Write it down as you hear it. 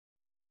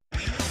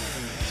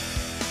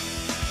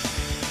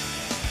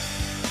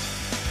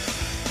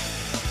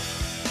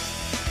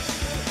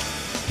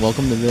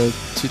Welcome to the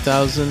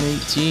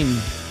 2018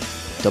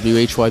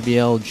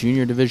 WHYBL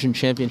Junior Division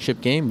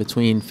Championship game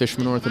between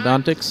Fishman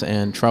Orthodontics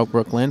and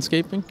Troutbrook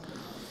Landscaping.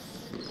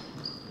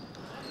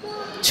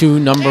 Two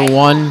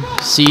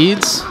 #1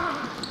 seeds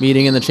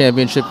meeting in the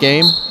championship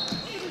game.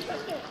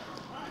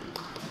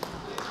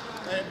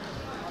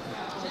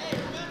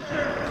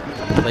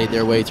 Played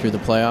their way through the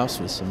playoffs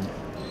with some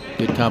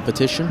good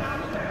competition.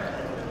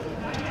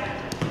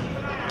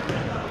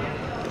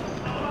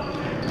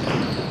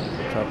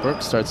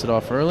 Troutbrook starts it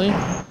off early.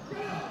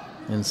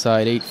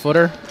 Inside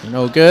 8-footer,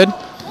 no good.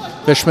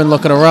 Fishman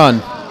looking to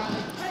run.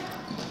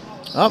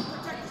 Up.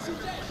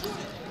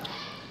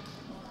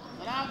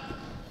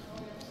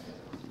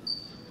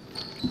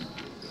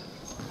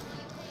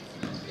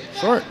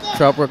 Short.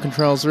 Troutbrook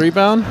controls the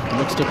rebound.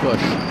 Looks to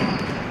push.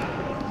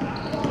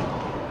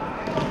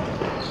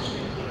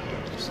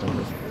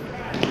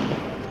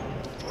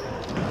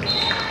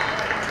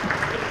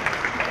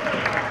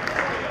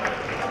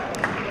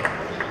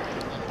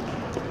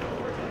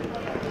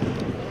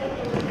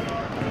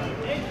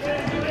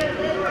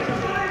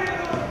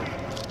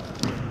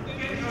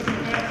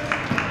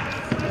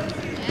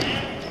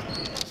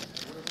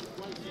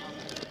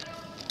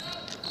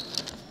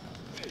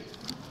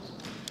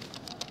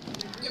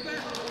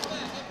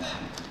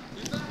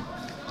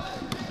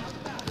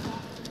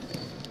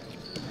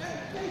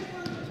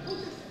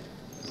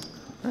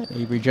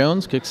 Avery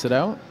Jones kicks it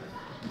out.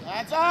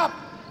 Hands up.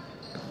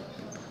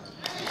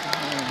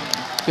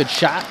 Good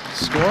shot.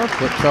 Score.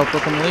 Put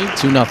Troutbrook in the lead.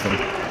 2-0.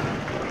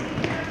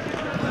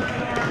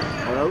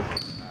 Hello.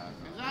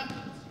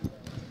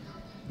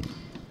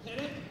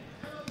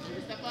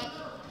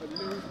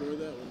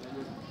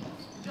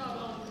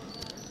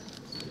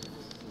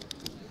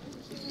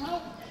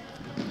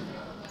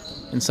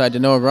 Inside to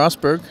Noah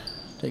Grossberg.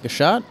 Take a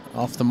shot.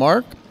 Off the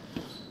mark.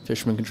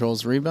 Fishman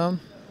controls the rebound.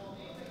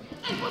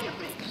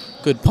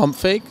 Good pump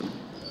fake.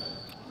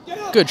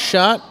 Good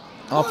shot.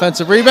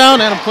 Offensive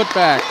rebound and a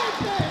putback.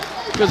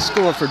 Good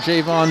score for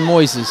Javon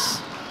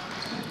Moises.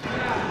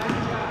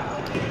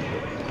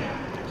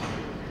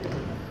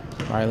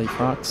 Riley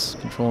Fox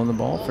controlling the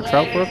ball for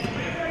Troutbrook.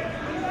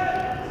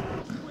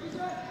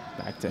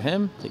 Back to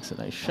him. Takes a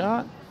nice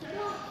shot.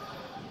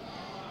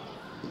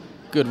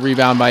 Good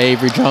rebound by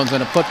Avery Jones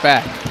and a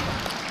putback.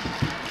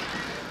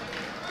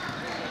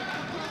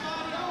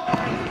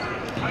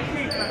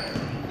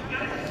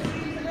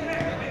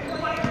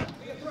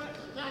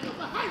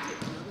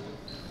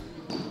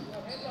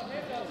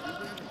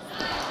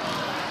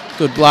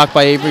 Good block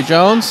by Avery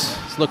Jones.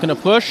 He's looking to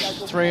push.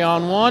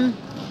 3-on-1.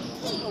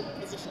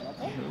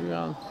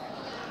 Rebound.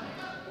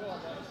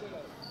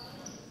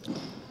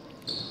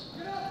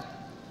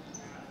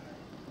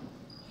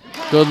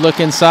 Good look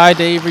inside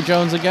to Avery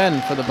Jones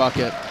again for the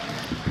bucket.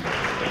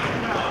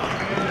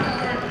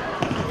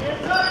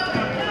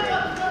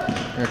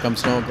 Here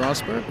comes Noah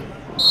Grossberg.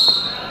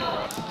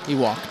 He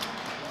walked.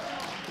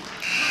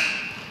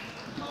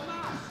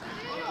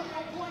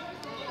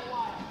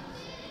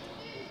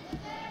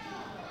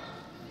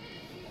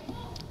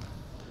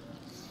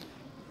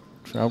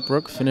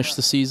 Troutbrook finished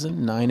the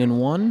season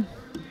 9-1.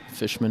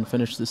 Fishman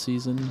finished the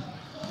season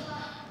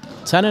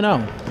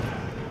 10-0.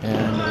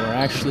 And we're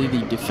actually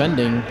the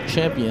defending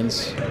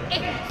champions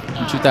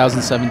in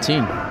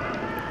 2017.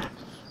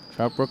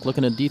 Troutbrook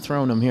looking to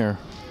dethrone them here.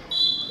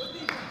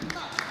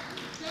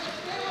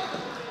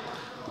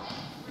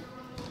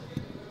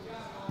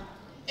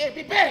 Hey,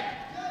 be big.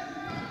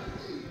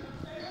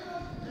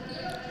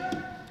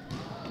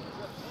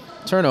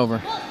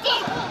 Turnover.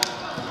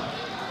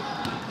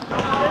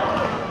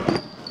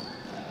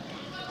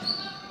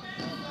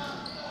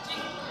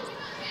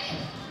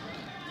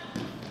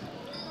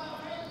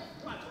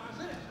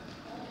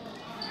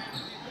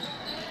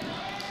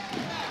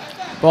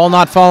 Ball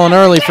not falling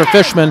early for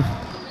Fishman.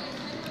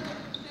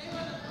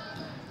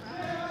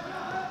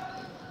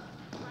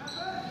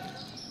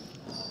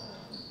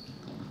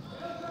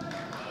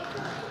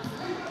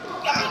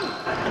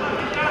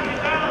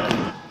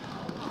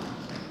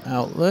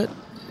 Outlet.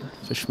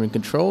 Fishman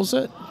controls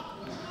it.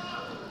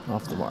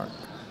 Off the mark.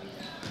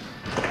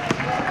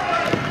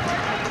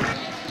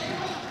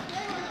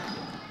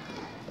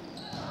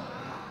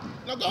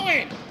 No, go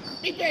in.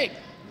 Be big.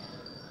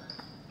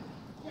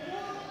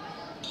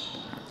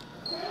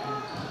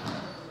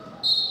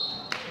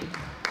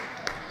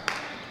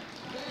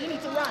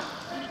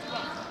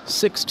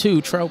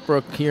 6-2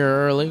 Troutbrook here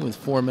early with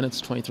 4 minutes,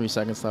 23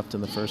 seconds left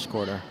in the first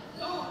quarter.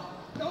 No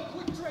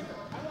quick trigger.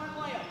 I want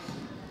layups.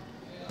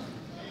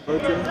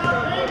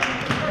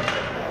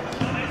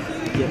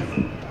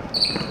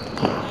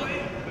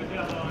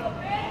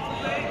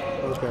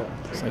 Okay.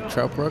 Looks like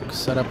Troutbrook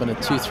set up in a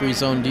 2-3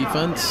 zone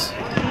defense.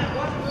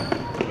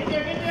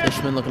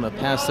 Fishman looking to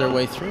pass their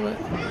way through it.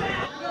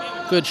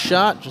 Good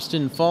shot, just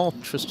didn't fall.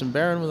 Tristan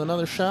Barron with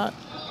another shot.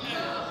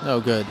 No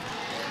good.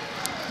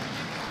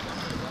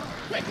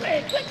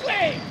 Quickly,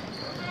 quickly.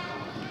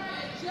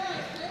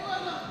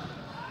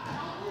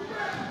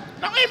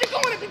 Now, if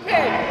you're going to be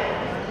big.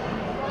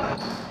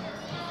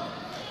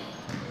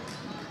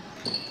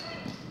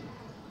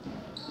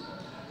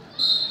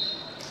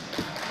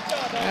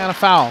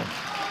 foul.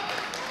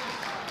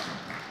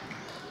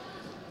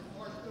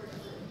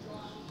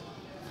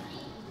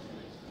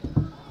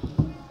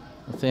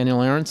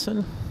 Nathaniel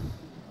Aronson,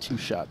 2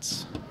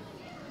 shots.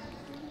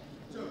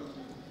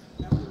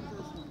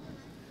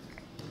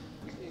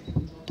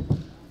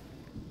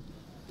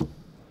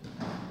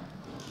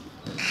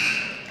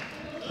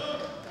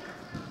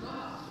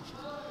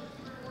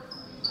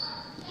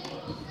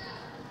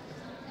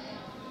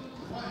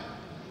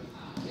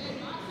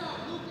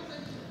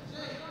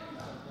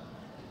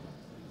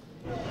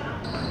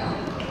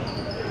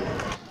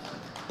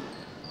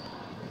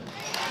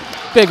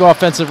 Big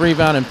offensive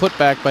rebound and put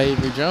back by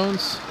Avery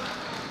Jones.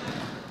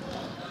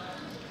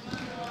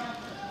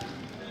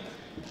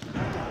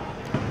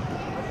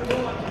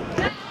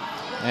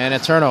 And a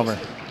turnover.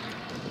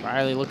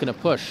 Riley looking to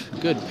push.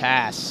 Good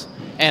pass.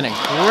 And a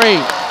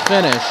great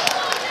finish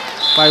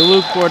by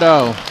Luke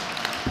Bordeaux.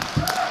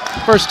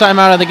 First time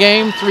out of the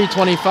game,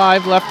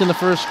 3:25 left in the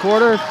first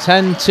quarter.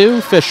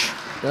 10-2,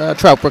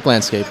 Trout Brook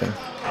Landscaping.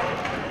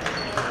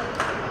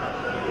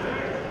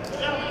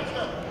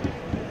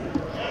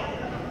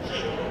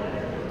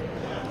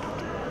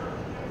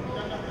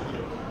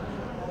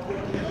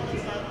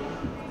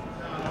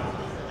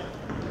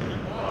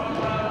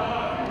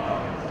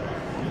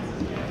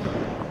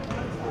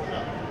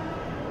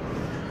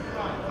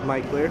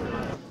 Mic clear.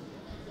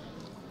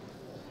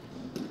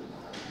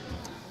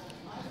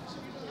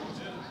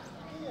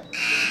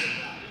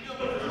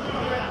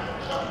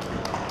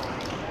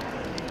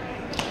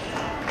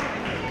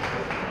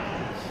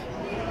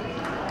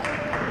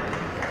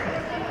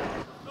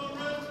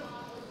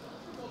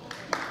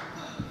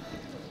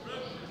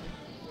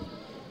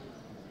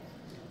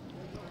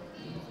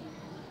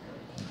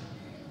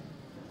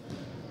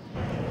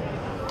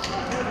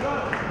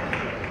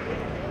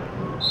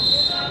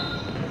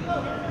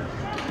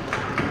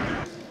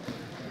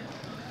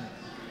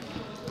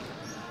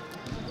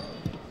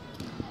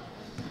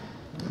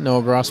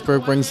 Noah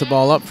Grossberg brings the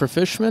ball up for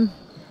Fishman.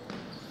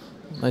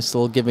 Nice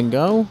little give and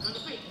go.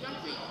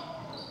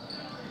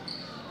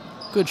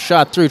 Good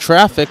shot through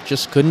traffic,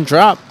 just couldn't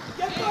drop.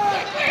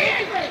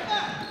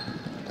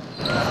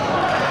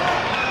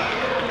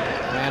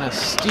 And a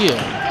steal.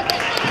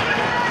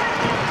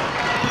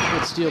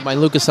 Good steal by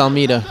Lucas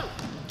Almeida.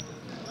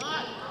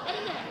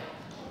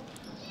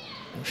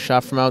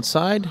 Shot from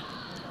outside.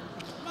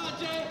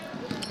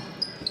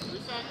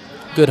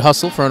 Good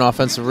hustle for an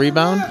offensive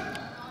rebound.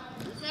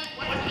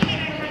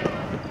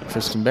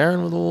 Tristan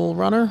Barron with a little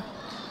runner.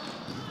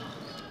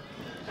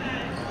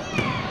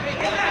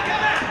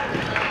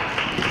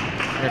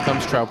 Here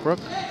comes Trout Brook.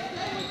 Too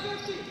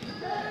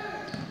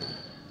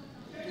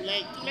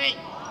late, too late.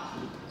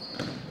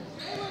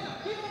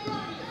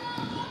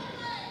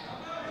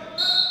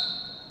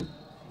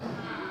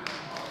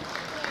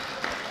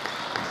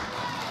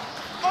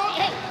 Oh,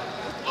 hey,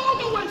 all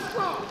the way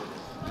strong.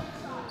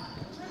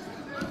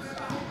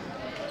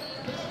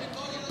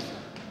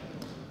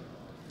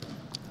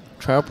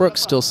 Trout Brook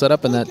still set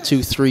up in that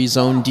 2-3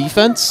 zone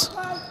defense.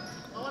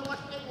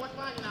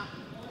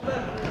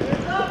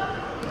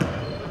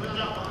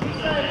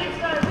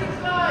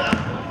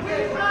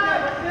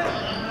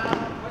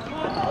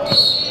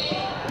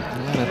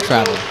 And a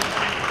travel.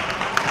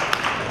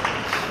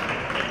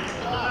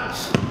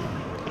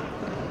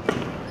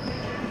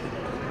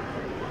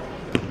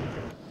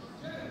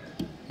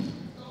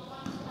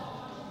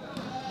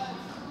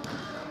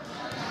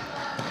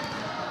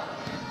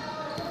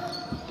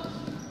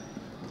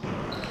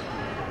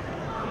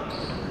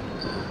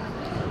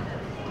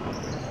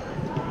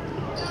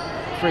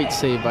 Great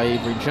save by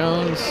Avery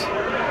Jones.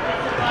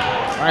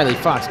 Riley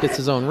Fox gets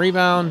his own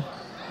rebound.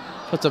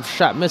 Puts up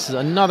shot, misses.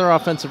 Another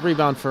offensive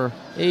rebound for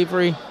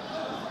Avery.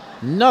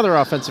 Another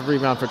offensive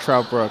rebound for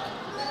Trout Brook.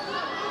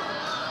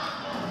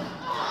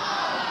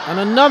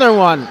 And another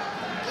one.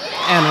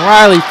 And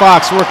Riley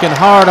Fox, working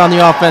hard on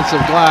the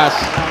offensive glass,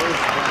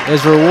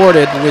 is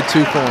rewarded with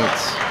 2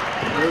 points.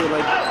 Really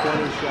like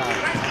 20 shots.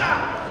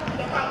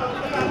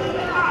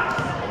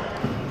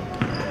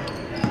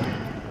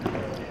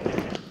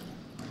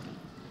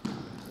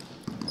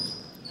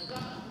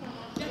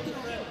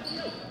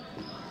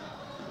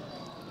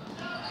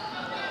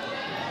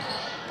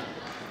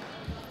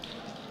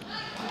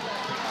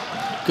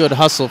 Good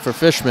hustle for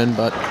Fishman,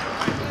 but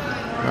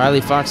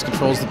Riley Fox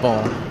controls the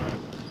ball.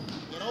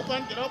 Get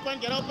open, get open,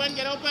 get open,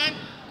 get open.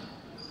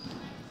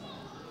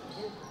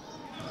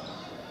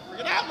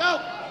 Bring it out,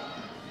 go.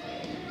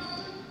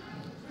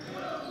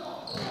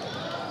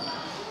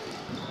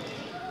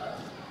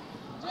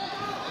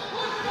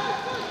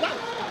 Run.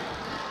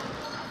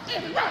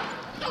 Hey, run.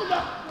 Go,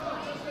 go.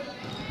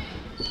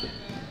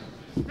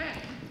 Man,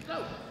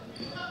 go.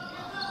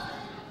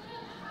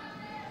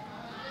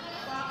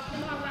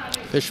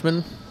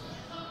 Fishman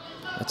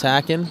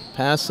attacking,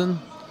 passing,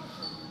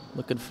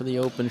 looking for the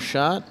open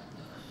shot.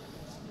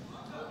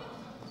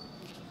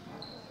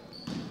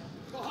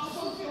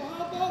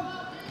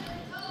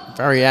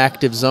 Very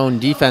active zone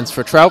defense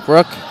for Trout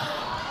Brook,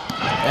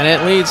 and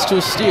it leads to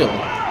a steal.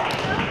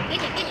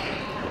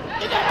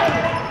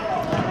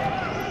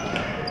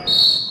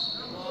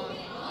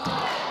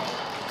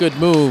 Good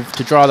move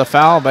to draw the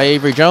foul by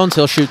Avery Jones.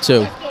 He'll shoot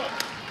 2.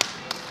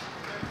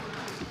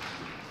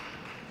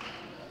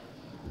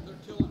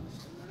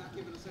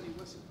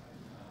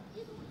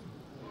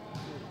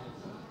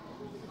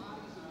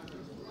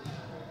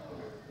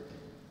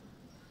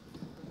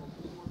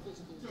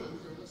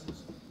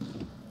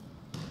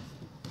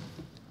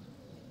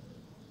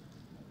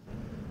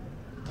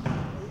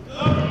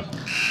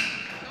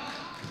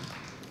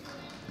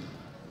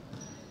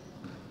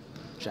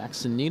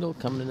 Jackson Needle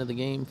coming into the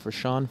game for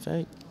Sean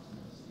Fay.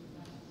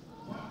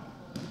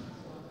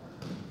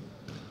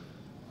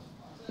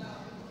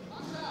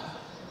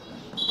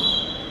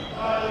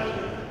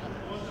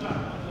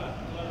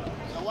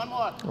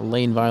 A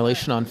lane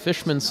violation on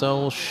Fishman, so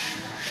we'll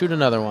shoot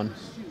another one.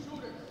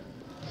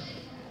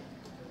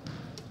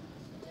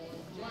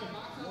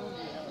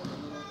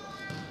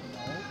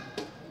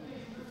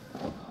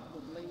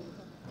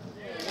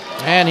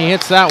 And he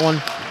hits that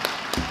one.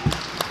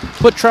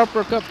 Put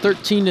Troutbrook up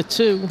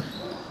 13-2.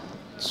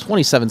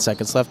 27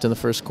 seconds left in the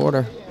first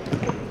quarter.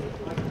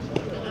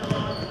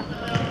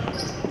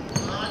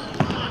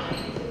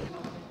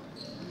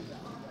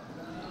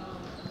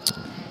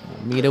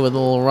 Mita with a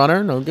little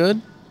runner, no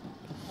good.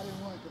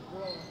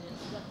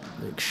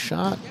 Big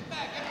shot.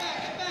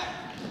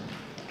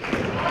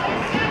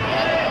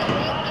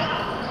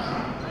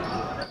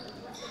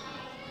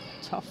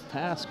 Tough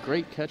pass,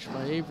 great catch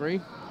by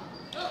Avery.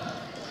 2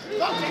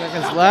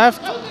 seconds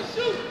left.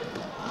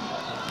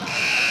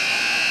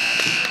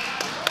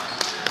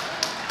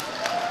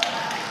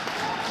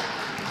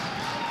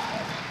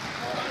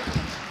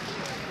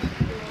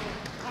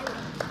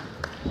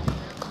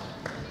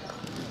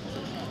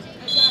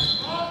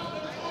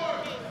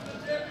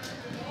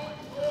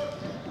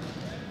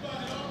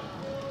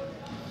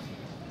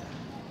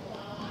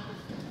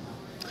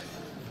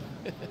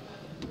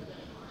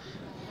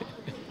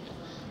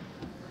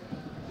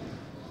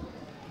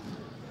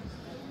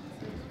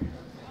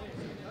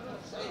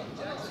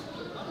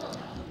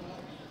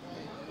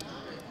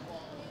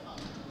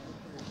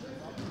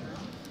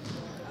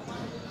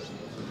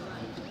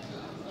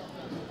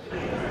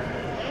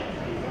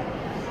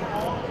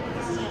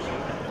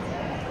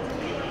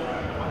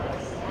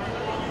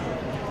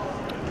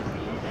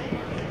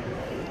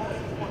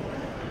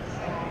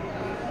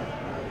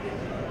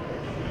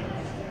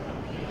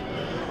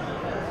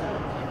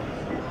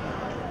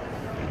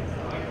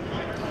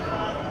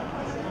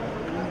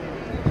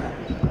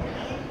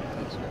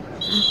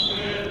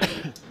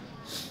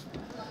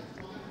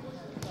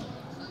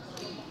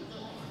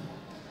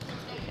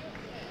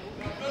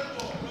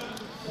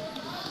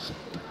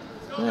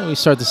 We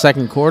start the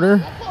second quarter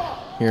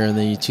here in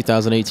the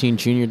 2018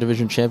 Junior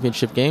Division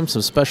Championship game.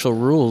 Some special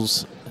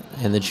rules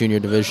in the Junior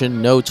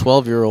Division. No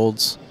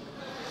 12-year-olds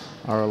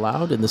are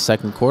allowed in the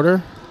second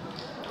quarter.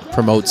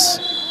 Promotes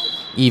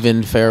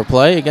even fair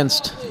play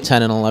against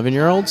 10 and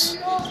 11-year-olds.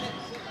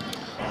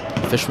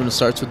 Fishman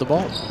starts with the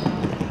ball.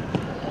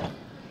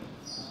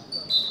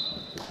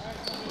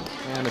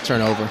 And a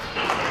turnover.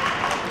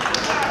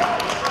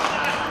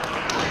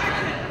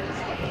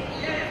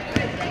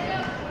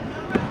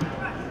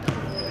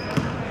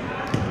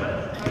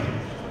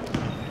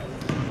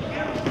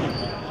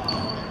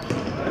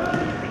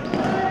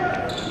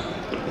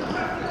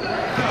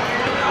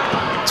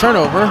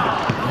 Turnover.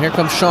 And here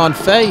comes Sean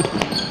Fay.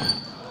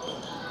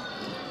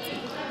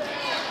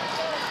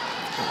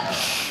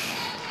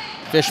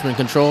 Fishman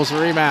controls the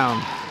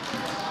rebound.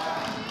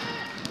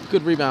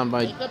 Good rebound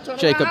by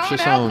Jacob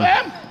Chisholm.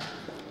 Back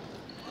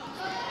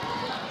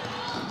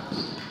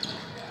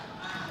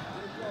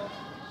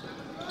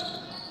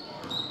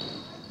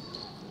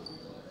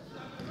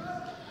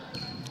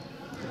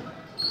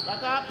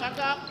up, back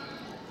up.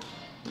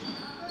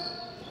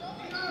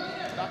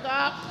 Back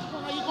up.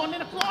 Why are you going in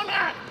the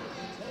corner?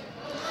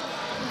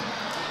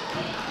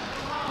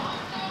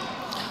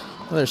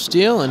 They're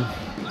stealing.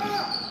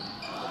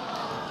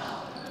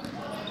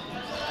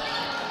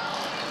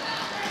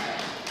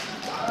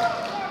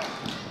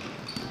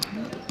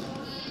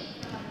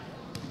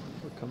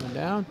 We're coming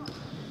down.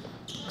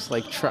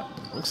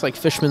 Looks like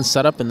Fishman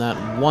set up in that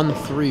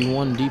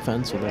 1-3-1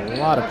 defense with a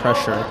lot of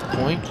pressure at the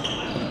point.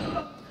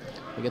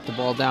 We get the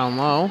ball down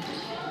low.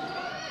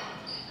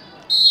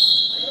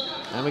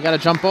 And we got a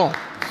jump ball.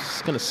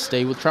 It's going to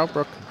stay with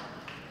Troutbrook.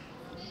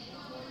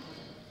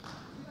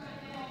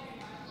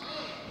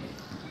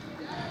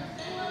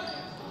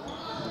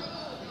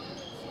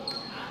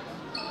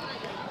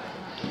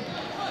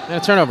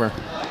 And a turnover.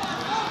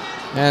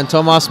 And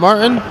Tomas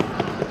Martin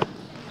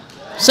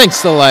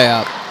sinks the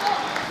layup.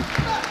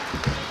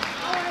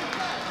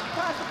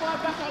 Pass the ball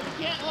back out. You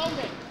can't hold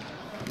it.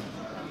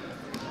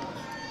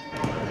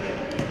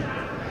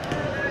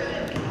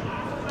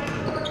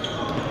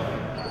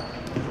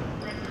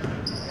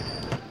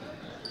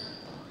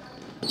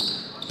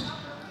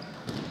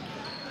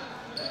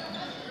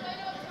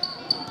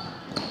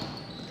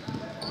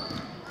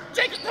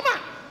 Jacob, come on.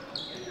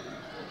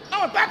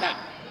 Oh, back up.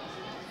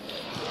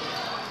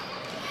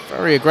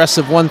 Very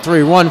aggressive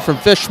 1-3-1 from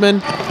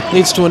Fishman.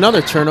 Leads to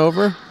another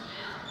turnover.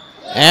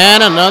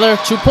 And another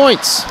 2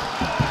 points.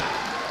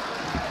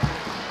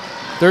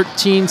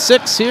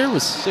 13-6 here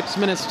with 6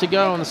 minutes to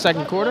go in the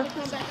second quarter.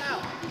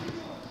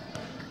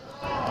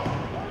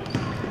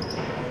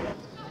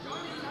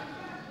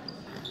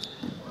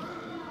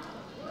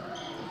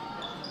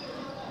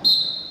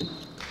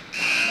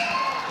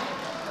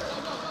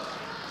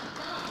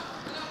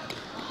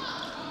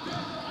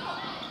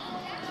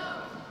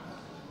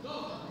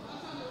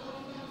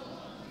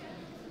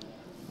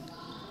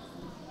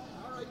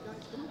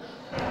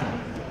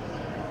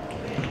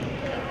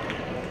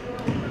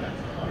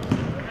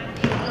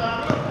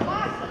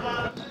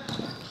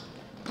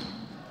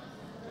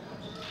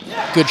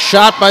 Good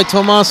shot by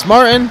Tomas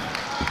Martin.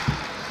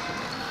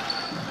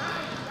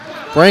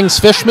 Brings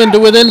Fishman to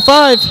within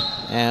 5.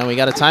 And we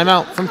got a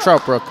timeout from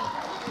Troutbrook.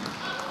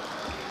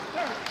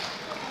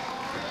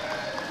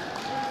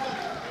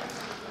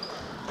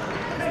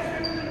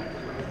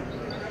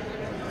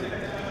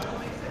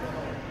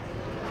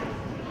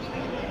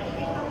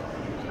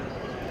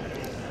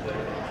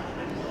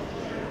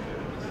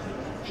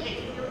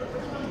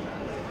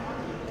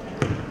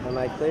 Am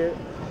I clear?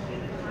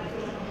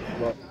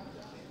 Well.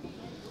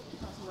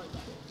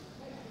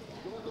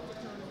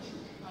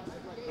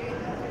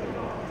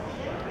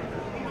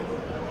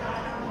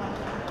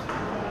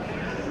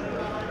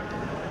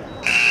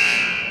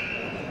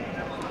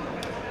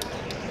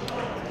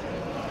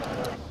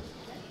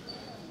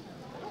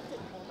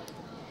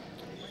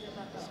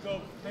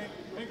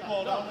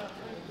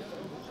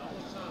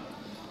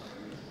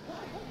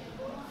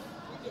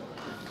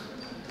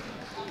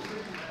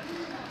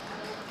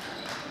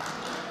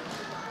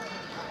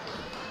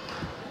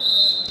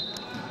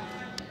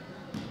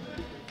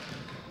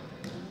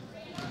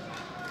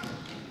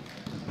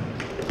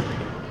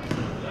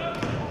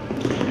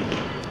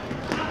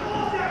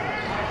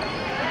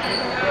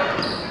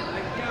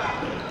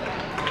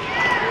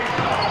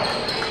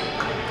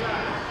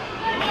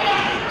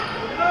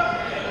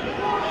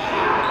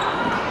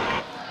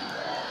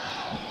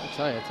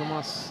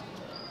 Tomas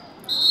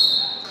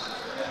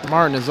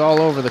Martin is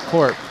all over the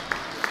court.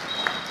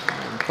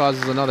 And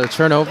causes another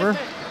turnover.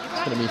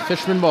 It's going to be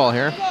Fishman ball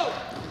here.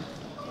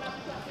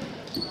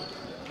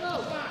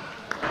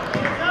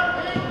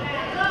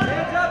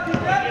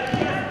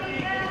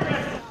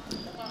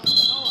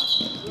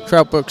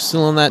 Troutbrook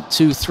still in that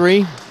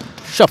 2-3.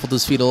 Shuffled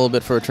his feet a little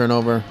bit for a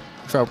turnover.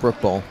 Troutbrook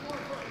ball.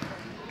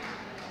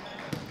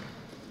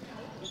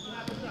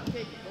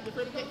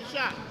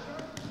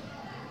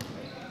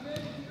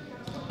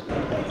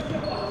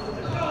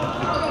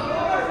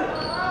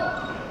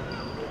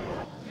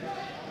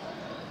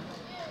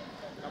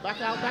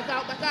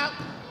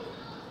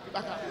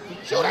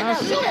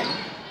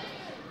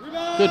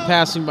 Good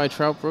passing by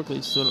Troutbrook,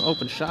 leads to an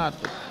open shot,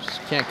 but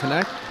just can't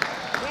connect.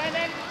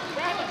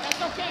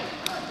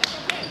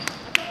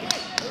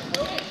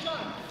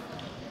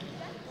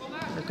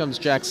 Here comes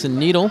Jackson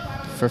Needle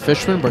for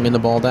Fishman, bringing the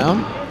ball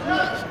down.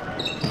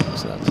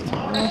 So that's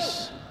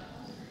Thomas.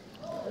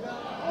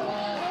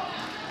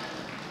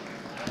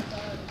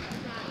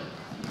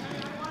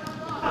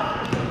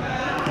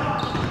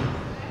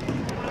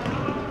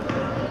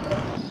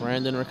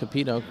 Brandon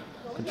Ricapito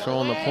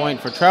controlling the point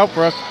for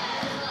Troutbrook.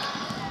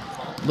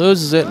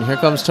 Loses it, and here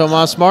comes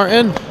Tomas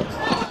Martin.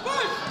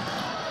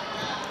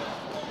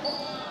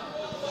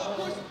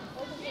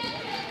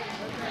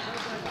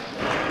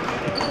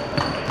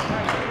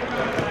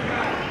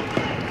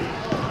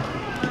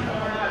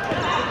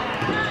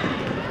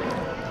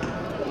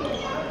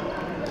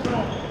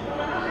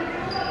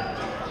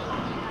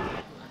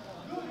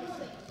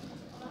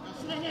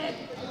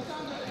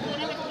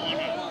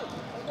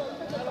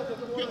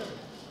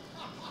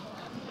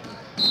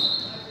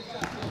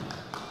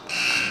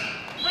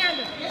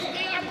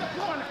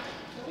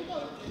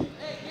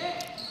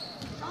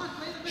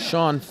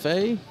 Sean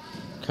Fay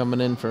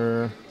coming in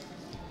for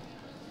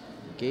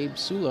Gabe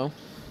Sulo.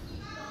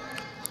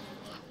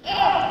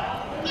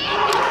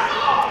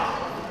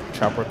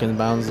 Troutbrook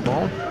inbounds the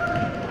ball.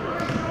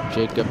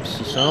 Jacob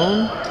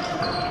Susone.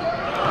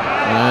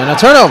 And a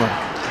turnover.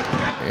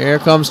 Here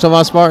comes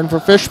Tomas Martin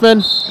for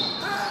Fishman.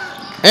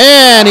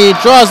 And he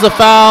draws the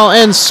foul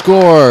and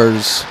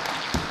scores.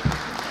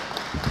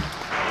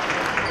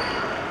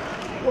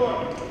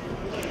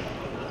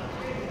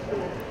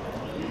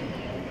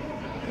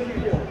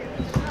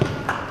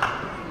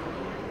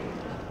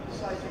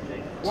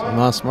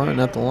 Tomas Martin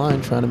at the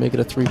line trying to make it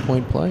a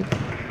three-point play.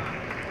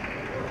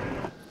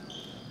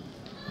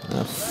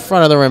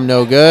 Front of the rim,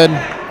 no good.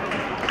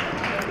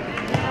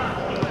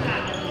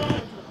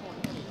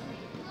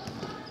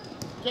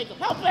 Jacob,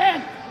 help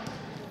in!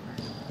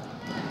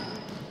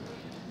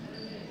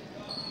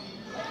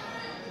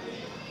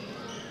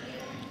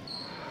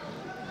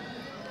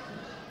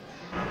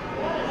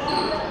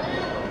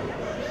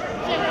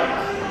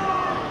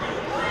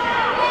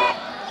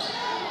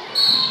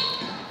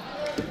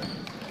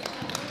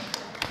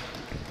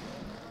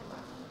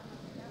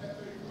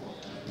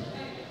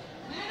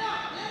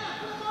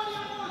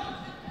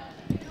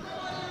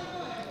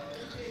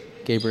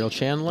 Gabriel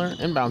Chandler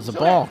inbounds the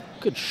ball.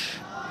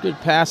 Good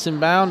pass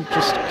inbound,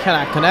 just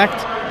cannot connect.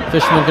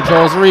 Fishman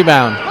controls the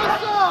rebound.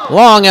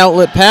 Long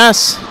outlet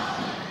pass.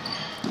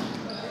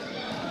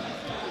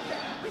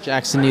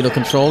 Jackson Needle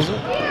controls it.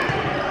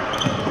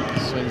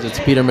 Swings it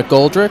to Peter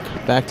McGoldrick.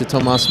 Back to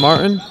Tomas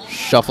Martin.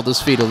 Shuffled his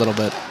feet a little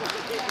bit.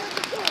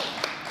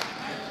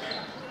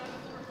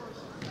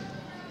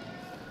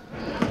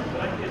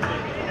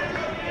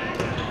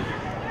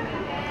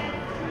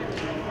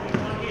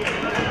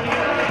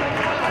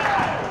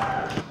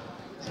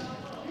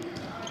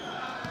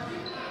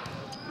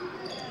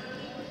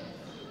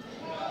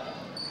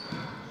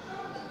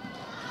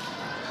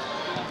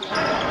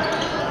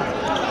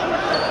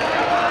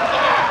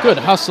 Good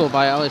hustle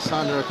by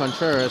Alessandro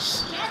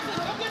Contreras.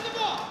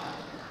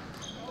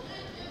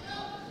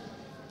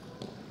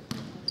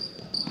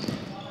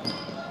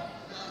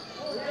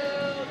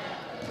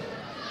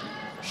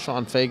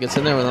 Sean Fay gets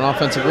in there with an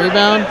offensive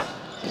rebound.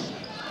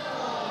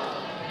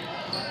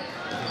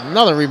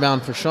 Another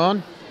rebound for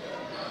Sean.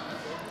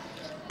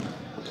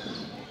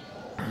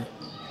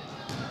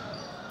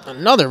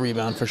 Another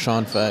rebound for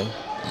Sean Fay.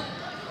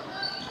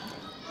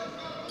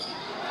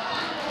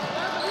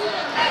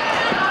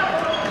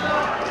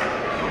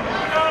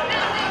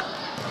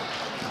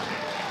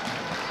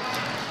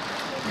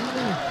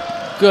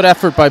 Good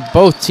effort by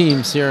both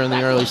teams here in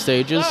the early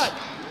stages.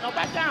 No,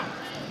 back down.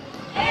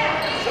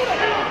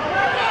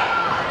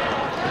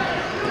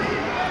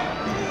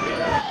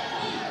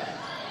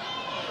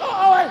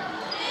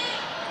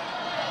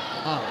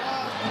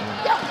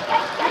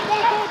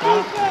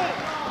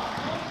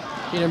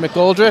 Peter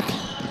McGoldrick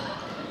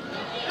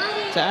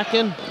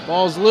attacking.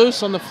 Ball's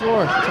loose on the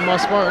floor.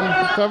 Tomas Martin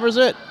covers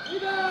it.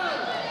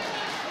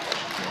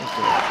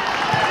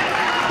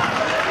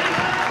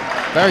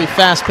 Very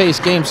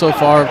fast-paced game so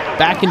far.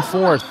 Back and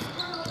forth.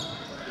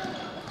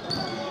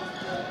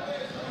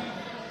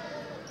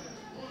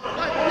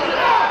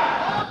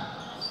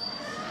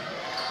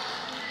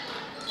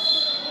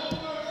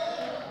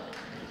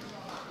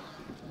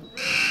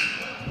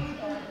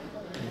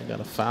 We got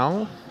a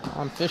foul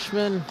on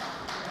Fishman.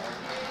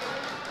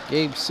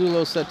 Gabe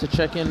Sulo set to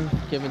check in,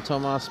 giving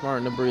Tomas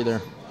Martin a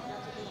breather.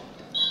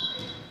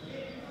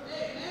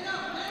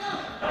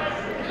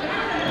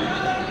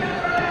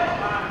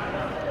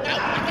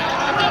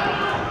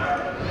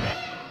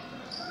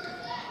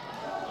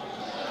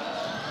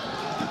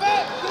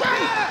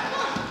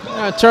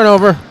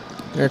 Turnover.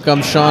 Here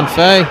comes Sean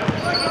Fay.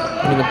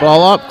 Putting the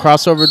ball up,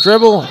 crossover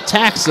dribble,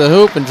 attacks the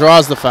hoop and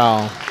draws the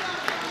foul.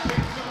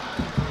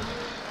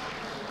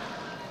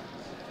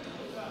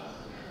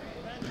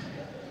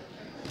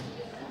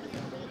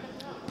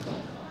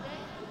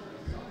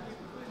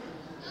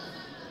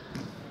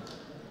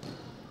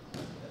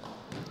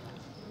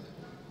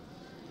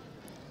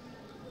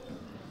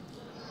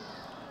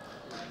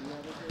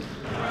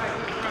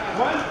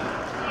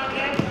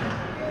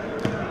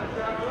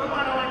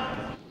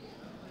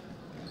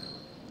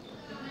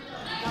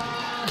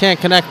 Can't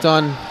connect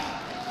on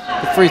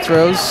the free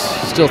throws.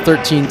 Still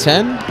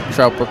 13-10.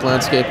 Troutbrook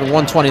Landscaping.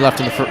 1:20 left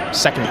in the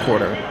second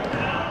quarter.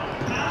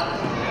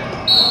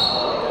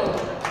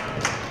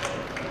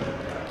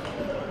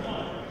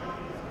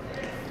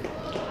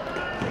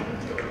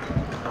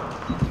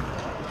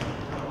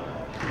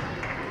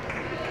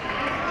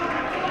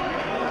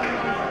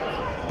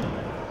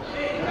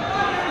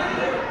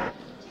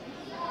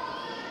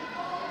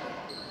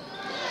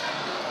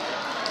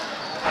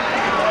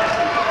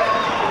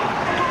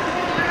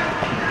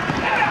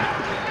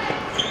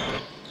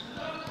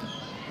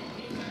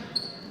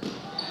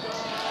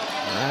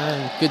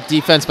 Good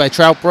defense by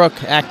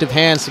Troutbrook. Active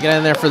hands to get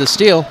in there for the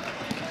steal.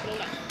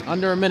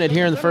 Under a minute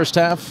here in the first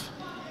half.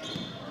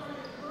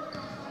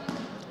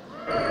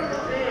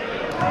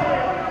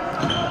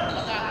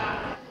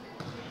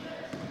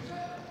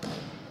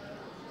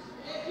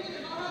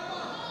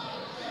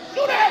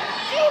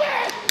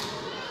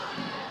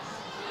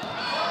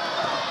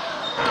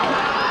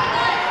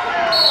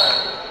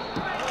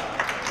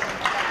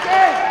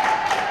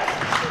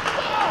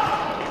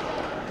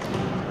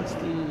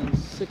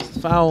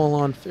 Foul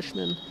on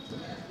Fishman.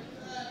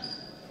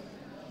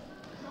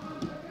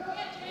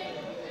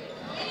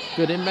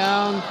 Good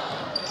inbound.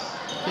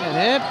 Can't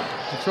hit.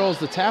 Controls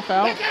the tap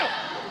out.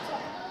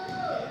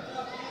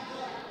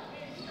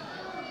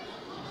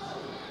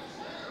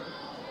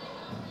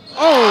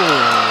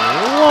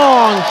 Oh,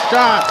 long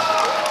shot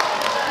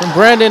from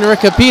Brandon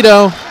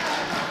Ricapito.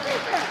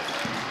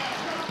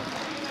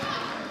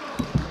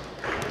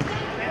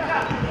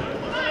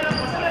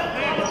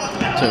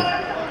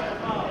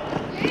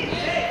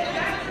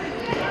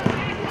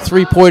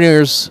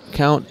 Three-pointers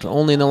count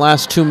only in the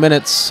last 2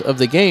 minutes of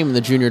the game in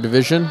the junior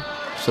division.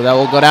 So that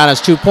will go down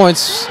as 2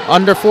 points.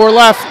 Under 4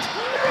 left.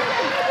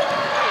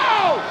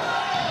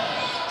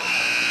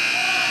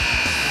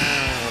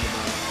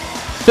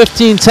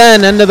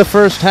 (15-10) end of the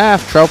first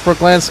half.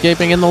 Troutbrook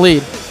Landscaping in the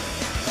lead.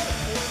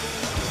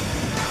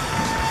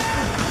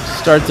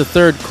 Start the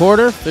third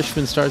quarter.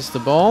 Fishman starts the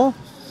ball.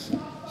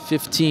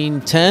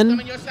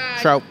 15-10.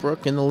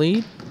 Troutbrook in the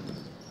lead.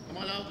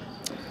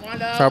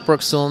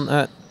 Troutbrook still in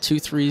that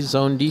 2-3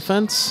 zone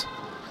defense.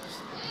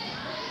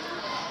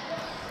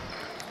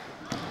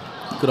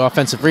 Good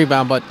offensive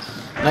rebound, but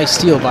nice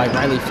steal by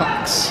Riley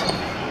Fox.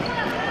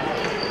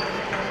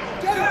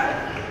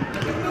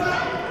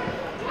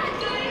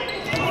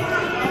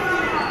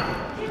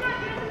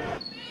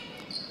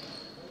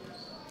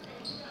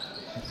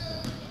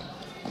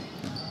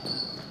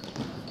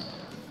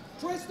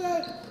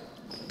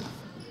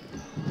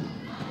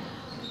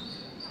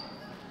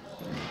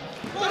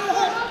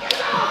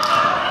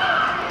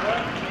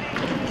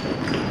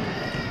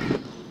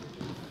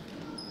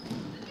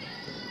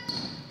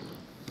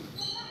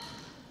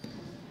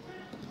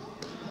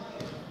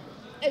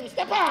 Hey,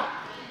 step out!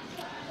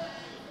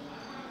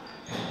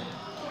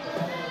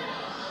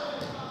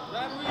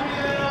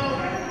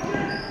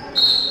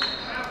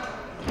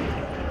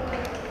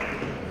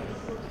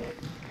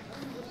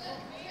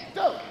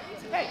 Go!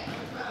 Hey!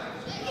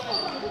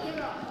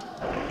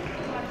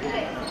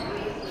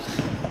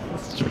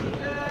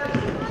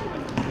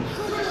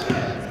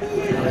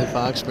 Riley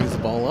Fox brings the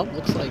ball up.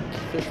 Looks like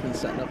Fishman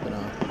setting up in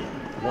a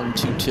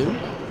 1-2-2.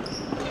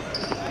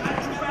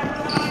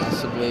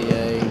 Possibly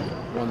a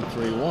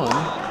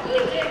 1-3-1.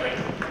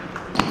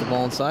 The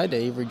ball inside to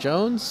Avery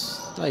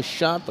Jones. Nice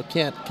shot, but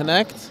can't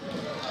connect.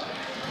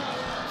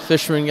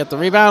 Fishman get the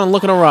rebound and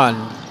looking to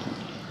run.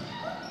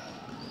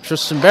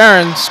 Tristan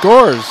Barron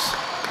scores.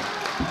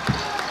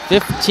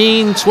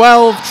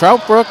 15-12,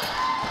 Troutbrook.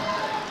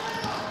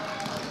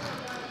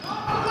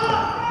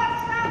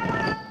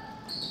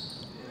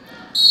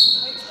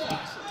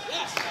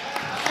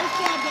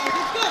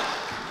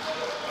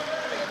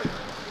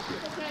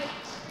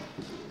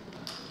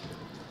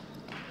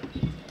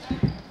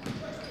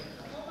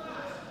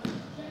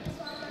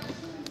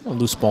 A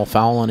loose ball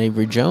foul on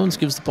Avery Jones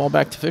gives the ball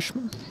back to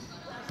Fishman.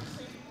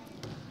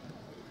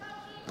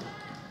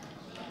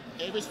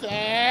 Avery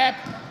step!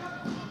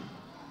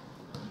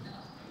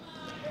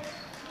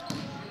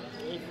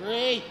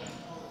 Avery!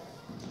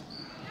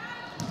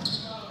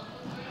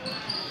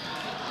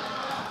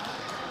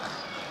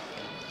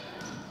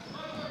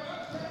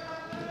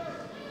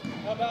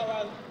 How about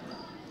Riley?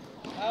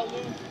 I'll do.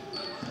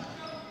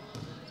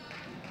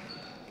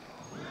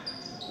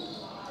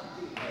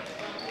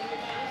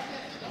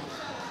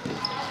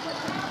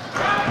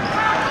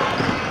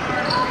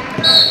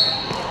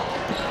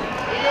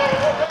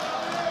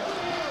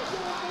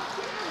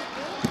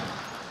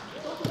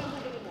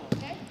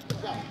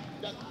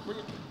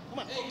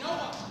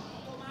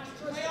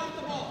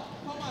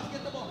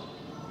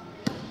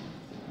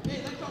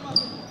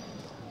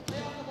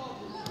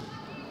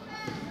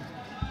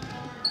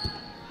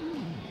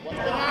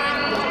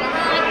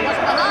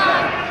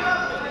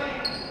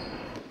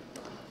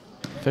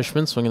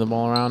 Fishman swinging the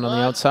ball around on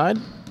the outside.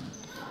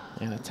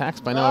 And attacks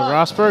by Noah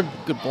Grossberg.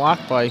 Good block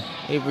by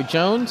Avery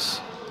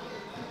Jones.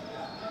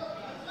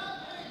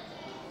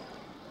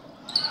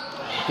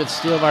 Good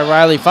steal by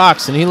Riley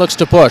Fox, and he looks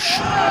to push.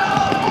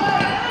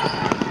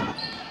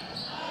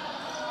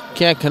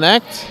 Can't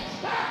connect.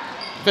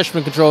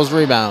 Fishman controls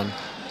rebound.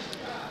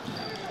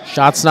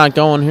 Shots not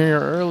going here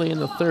early in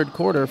the third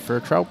quarter for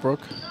Troutbrook.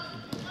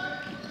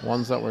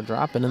 Ones that were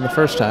dropping in the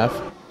first half.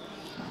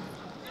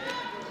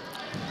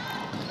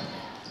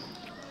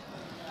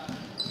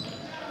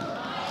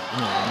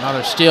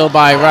 Another steal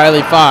by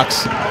Riley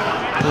Fox.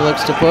 He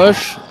looks to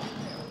push.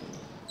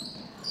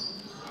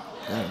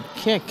 And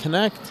can't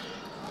connect.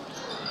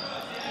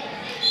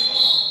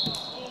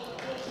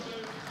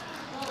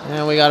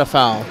 And we got a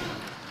foul.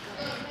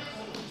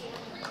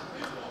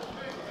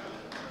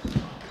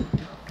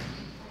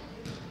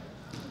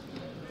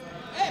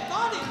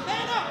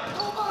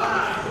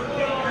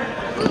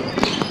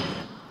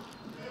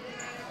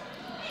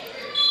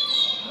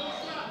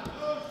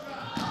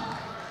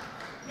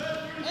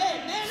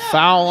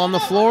 Foul on the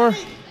floor.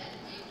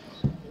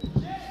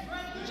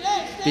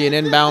 Be an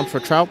inbound for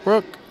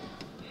Troutbrook.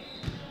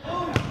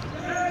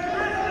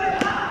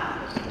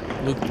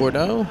 Luke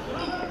Bordeaux.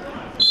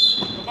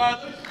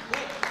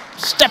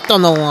 Stepped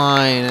on the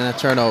line and a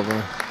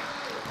turnover.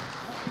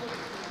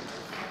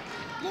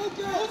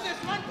 Lucas,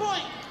 1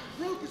 point.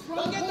 Lucas,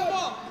 go get the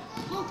ball.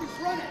 Lucas,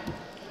 run it.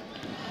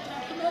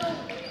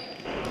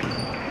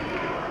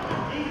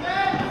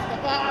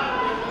 Step up.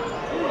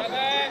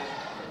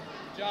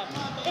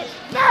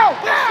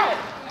 Now!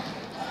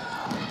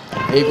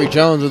 Avery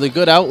Jones with a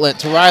good outlet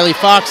to Riley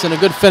Fox and a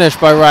good finish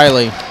by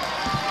Riley.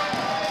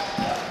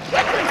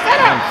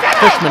 And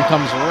Fishman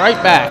comes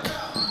right back.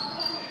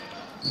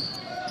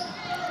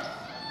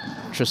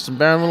 Tristan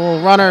Barron with a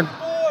little runner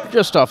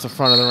just off the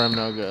front of the rim,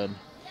 no good.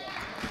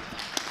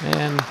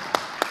 And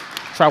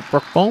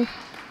Troutbrook ball.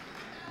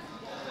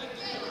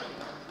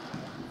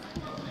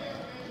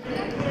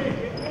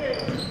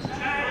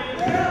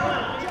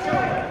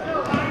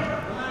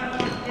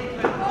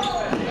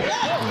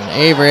 And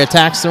Avery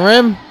attacks the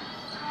rim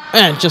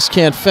and just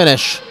can't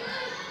finish.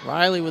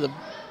 Riley with a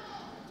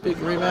big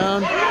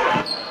rebound.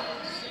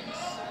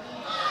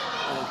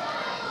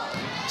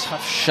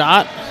 Tough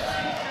shot.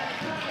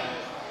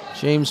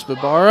 James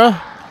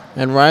Babara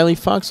and Riley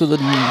Fox with a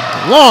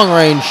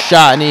long-range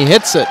shot, and he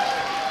hits it.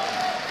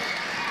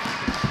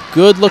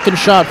 Good-looking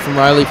shot from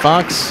Riley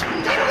Fox.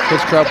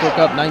 puts Troutbrook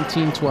up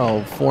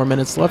 19-12. 4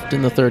 minutes left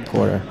in the third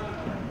quarter.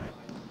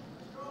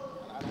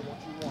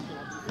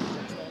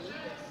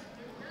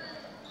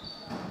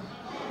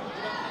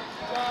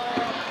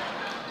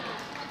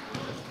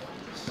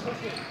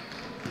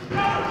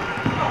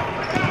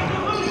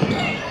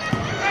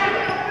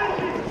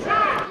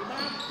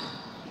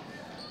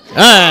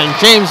 And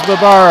James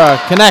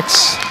Barbara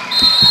connects.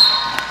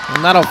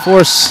 And that'll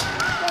force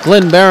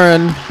Glenn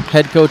Barron,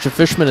 head coach of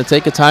Fishman, to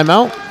take a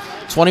timeout.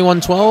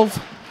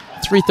 21-12,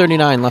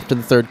 3:39 left in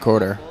the third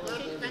quarter.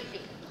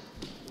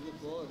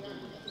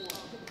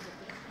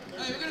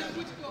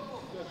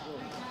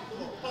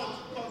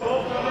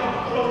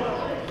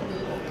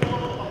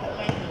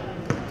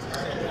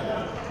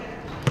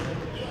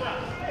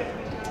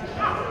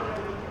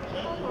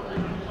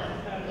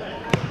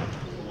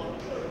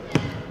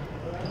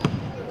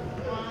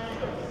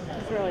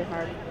 It's really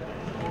hard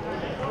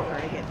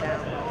to get down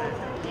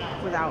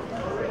without.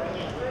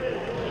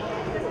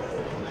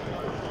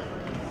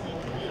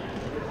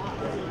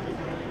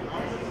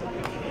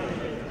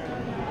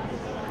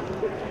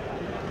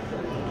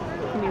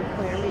 Can you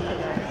clear me to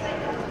the?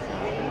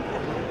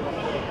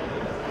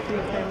 Can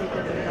you clear me to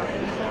the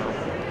nothing zone?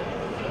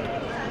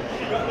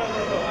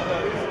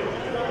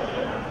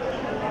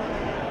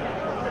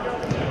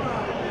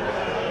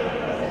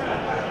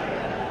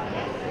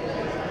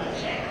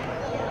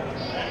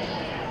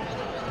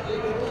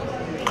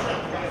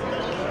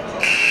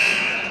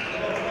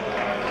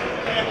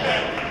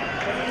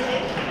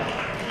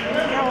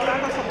 Yeah, well, that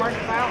doesn't work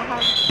 'cause I don't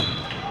have.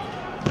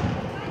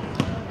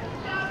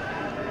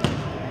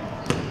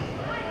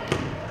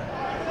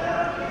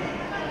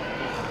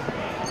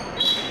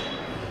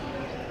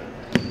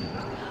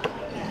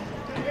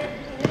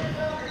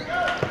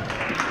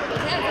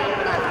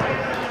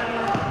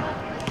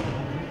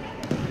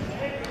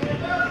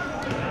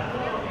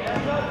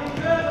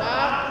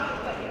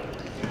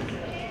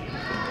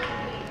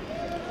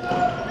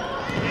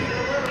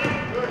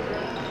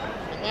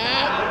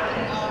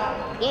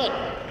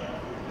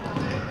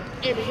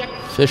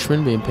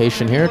 Fishman being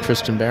patient here.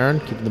 Tristan Barron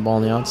keeping the ball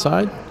on the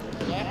outside.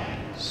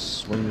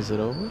 Swings it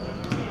over.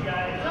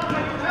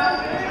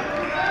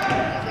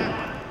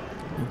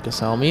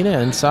 Lucas Almeida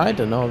inside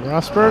to Noah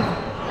Grossberg.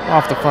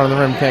 Off the front of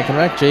the rim, can't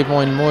connect.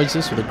 Javoin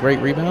Moises with a great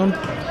rebound.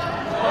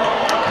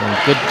 And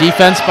good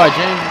defense by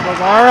James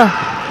Barbara.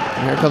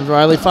 And here comes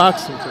Riley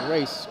Fox. It's a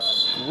race.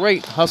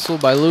 Great hustle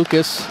by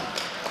Lucas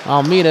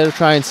Almeida to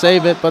try and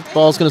save it, but the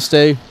ball's going to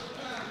stay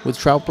with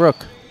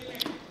Troutbrook.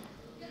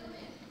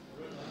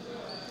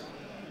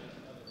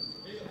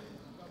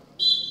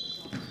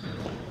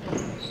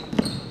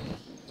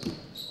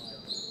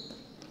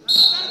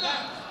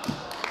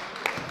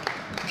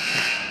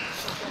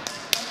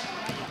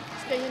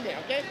 Stay in there,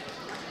 okay?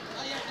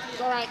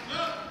 It's all right.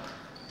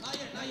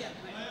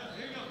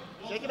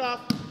 Shake it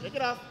off. Shake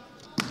it off.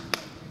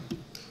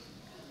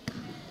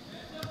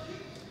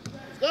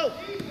 Let's go.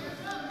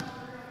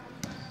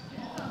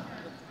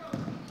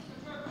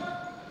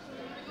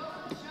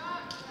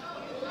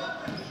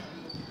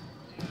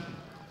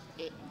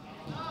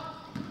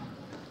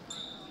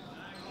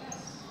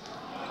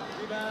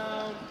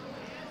 Rebound.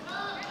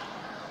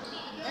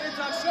 Hands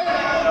on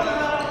shoulder.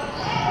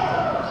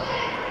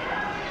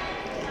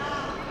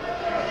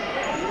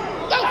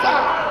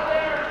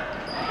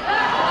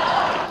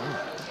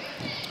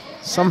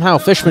 Somehow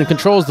Fishman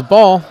controls the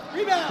ball.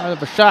 Rebound. Right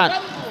up a shot.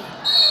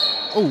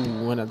 Oh,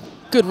 and a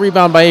good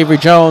rebound by Avery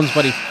Jones,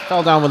 but he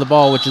fell down with the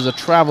ball, which is a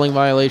traveling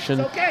violation.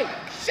 Okay.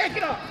 Shake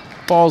it off.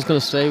 Ball's going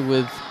to stay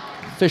with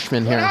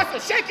Fishman here.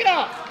 Shake it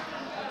off.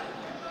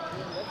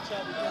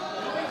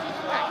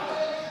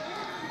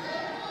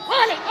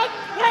 Riley,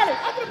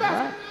 up in the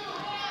basket.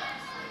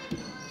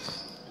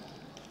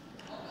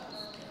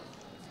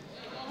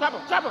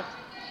 Drop him.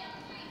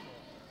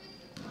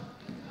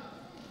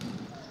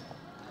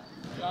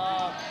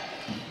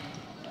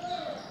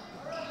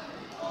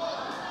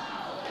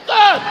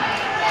 Good.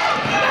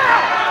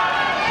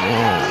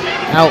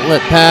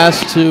 Outlet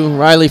pass to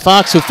Riley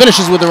Fox, who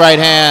finishes with the right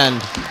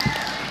hand.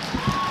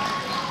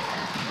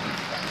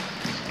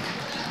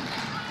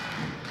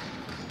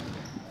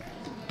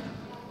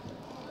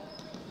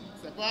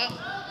 Step up.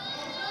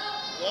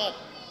 Good.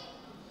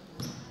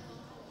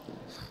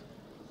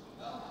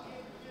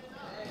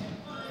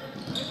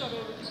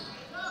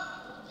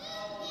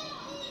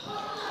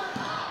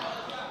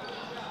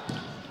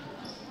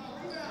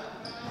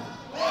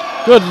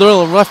 Good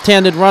little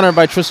left-handed runner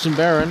by Tristan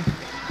Barron.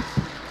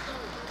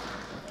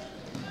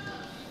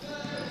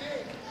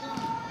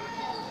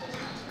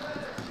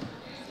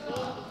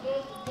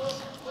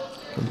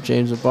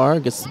 James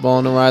Abar gets the ball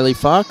into Riley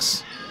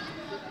Fox.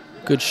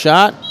 Good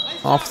shot,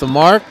 off the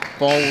mark.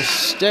 Ball will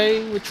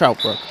stay with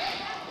Troutbrook.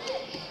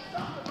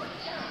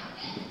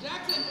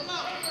 Jackson, come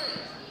out.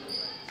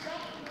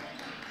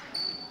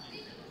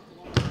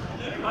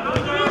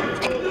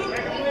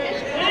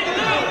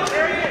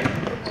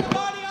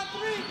 Body on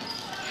three.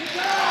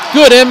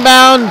 Good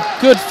inbound,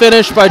 good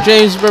finish by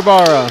James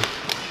Barbara.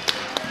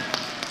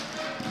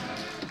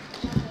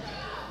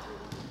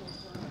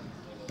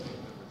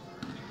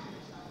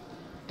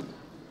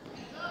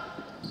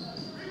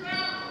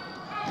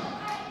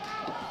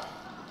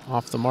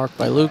 Off the mark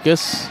by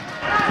Lucas.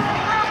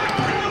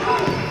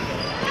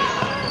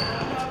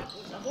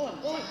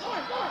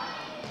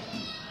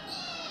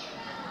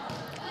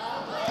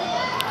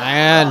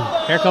 And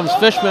here comes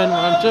Fishman,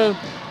 round 2.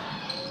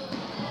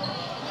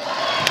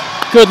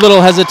 Good little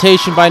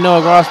hesitation by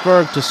Noah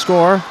Grossberg to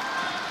score.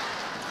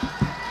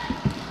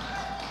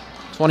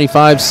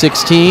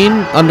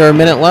 25-16, under a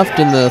minute left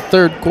in the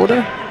third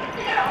quarter.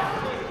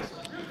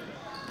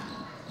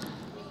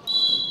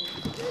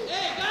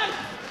 Hey, guys.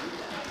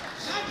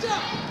 Match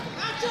up.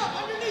 Match up.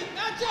 Underneath.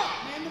 Match up.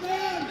 Man to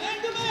man. Man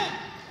to man.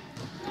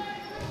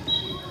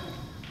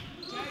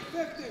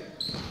 J50.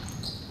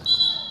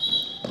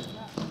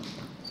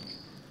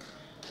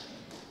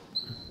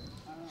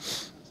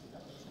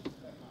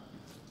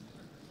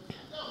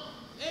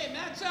 Hey,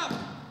 match up.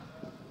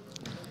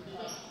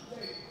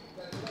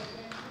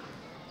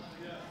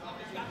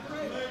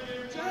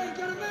 Jay,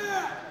 get him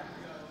there.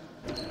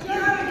 Jay,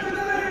 get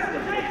him there.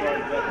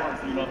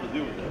 You know what to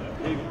do with that.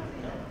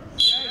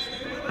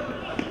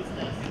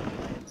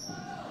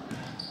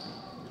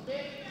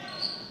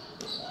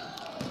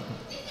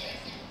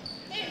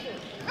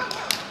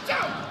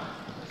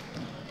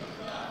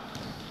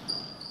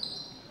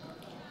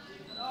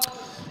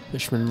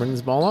 Fishman brings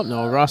the ball up.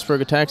 Noah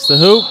Grossberg attacks the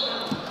hoop.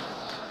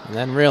 And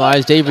then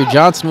realized Avery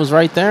Johnson was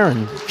right there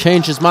and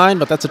changed his mind,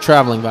 but that's a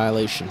traveling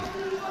violation.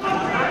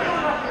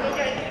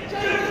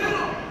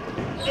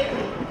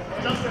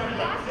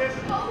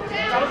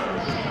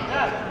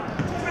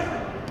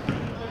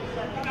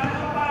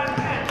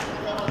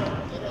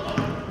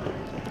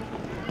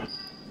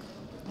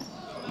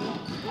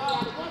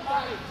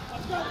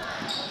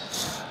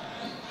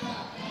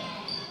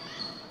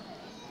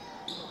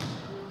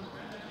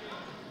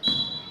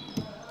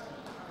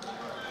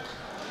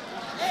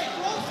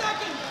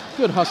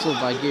 Good hustle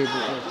by Gabriel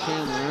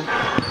Chandler.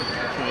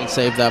 Try and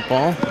save that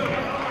ball.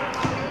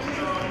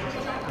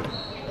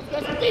 Let's go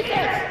some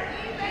defense.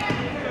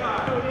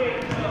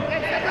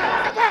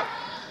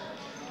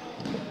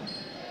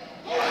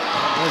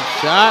 Good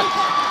shot.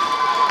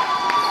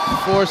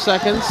 4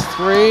 seconds.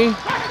 3,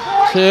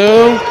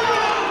 2,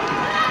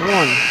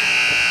 1.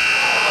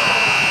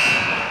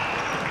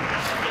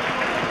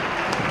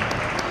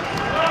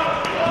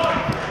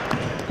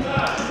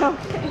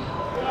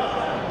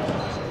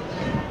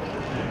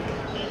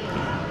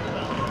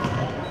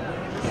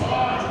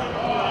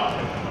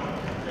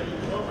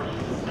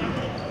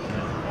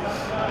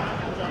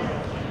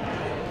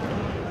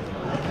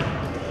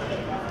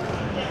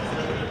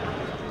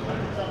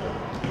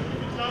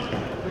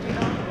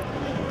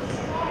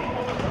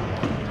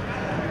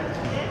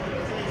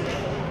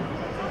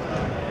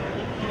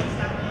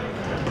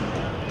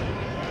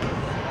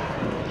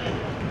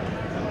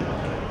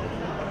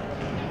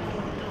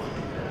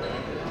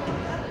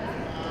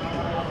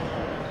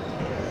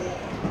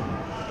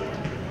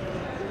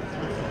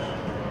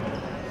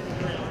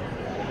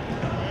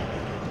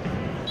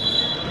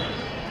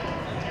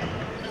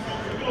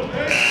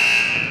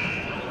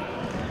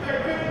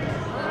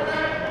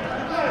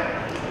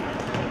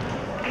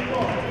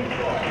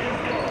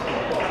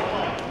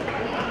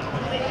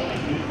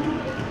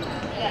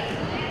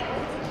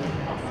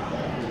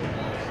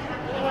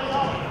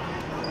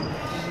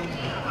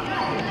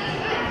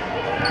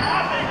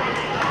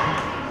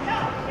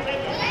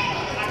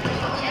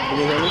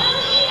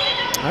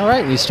 All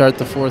right, we start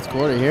the fourth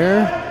quarter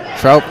here.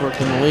 Troutbrook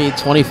in the lead,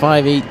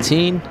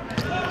 25-18.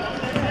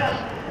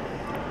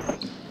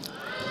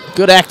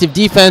 Good active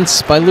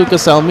defense by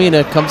Lucas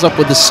Almeida, comes up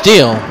with the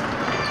steal. Good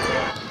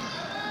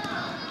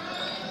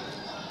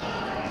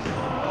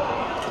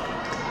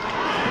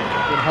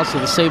hustle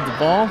to save the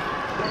ball.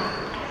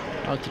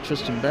 Out to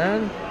Tristan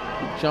Barron.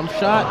 Jump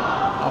shot,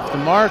 off the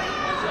mark.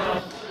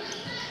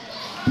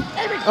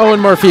 Owen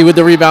Murphy with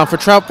the rebound for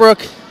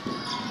Troutbrook.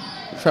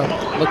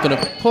 Trout looking to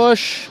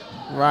push.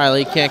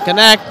 Riley can't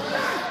connect.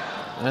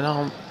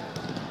 And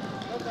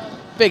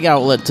big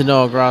outlet to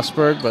Noah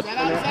Grossberg, but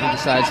he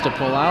decides to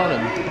pull out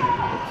and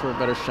look for a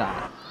better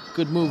shot.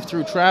 Good move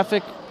through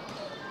traffic.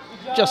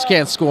 Just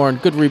can't score,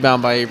 and good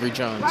rebound by Avery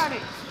Jones.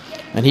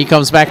 And he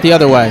comes back the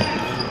other way.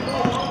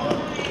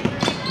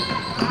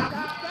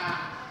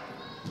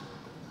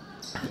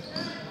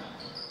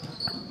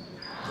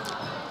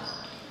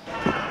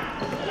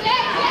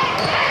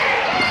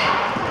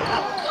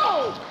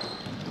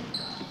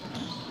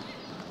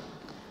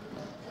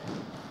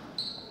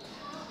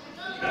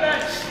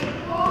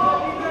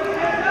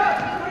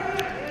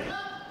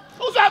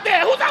 Who's out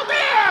there? Who's out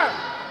there?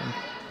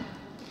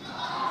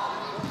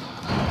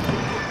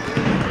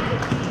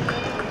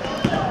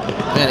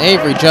 And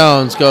Avery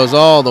Jones goes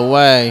all the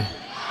way.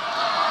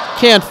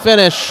 Can't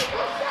finish.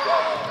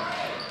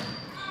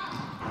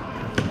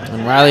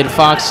 And Riley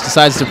Fox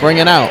decides to bring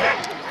it out.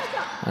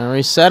 And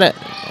reset it.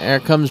 Here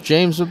comes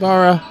James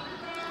Ibarra.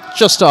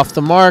 Just off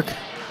the mark.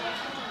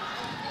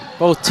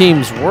 Both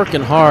teams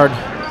working hard.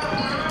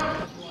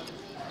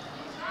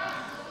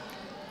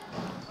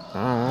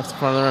 Off the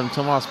front of the rim,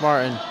 Tomas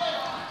Martin.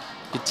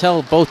 You can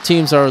tell both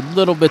teams are a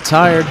little bit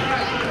tired.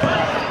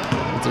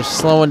 They're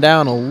slowing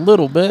down a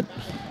little bit.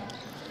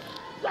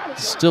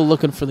 Still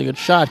looking for the good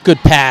shot. Good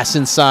pass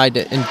inside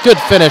and good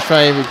finish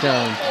by Avery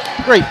Jones.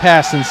 Great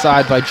pass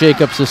inside by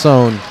Jacob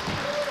Sassone.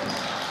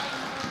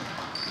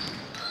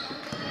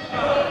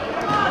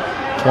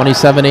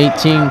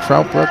 27-18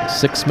 Troutbrook.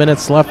 6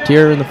 minutes left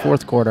here in the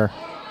fourth quarter.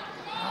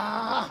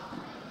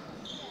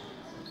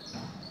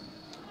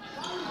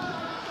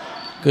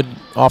 Good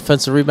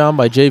offensive rebound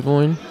by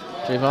Javon.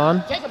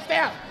 Jacob, stay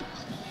out.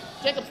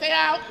 Jacob, stay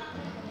out.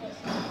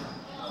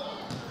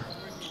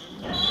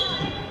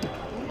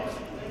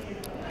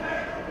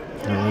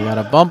 And we got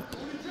a bump.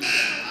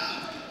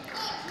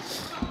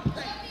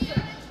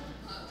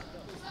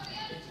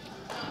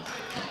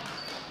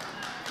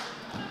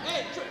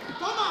 Hey,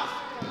 Thomas,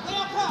 lay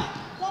up high.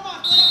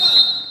 Thomas,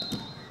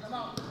 lay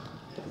up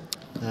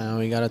high. And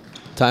we got a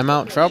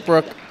timeout,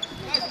 Troutbrook.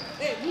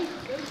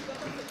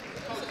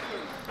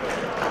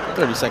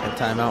 30-second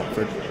timeout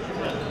for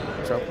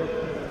Troutbrook.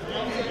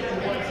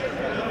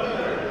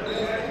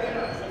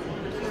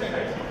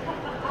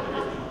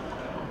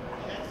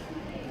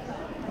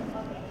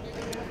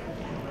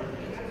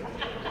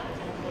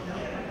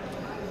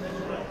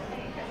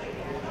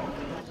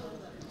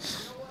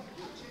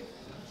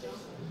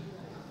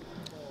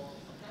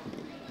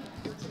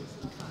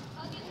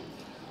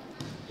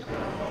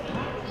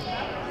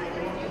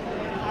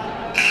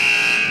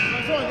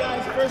 First one,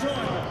 guys. First one.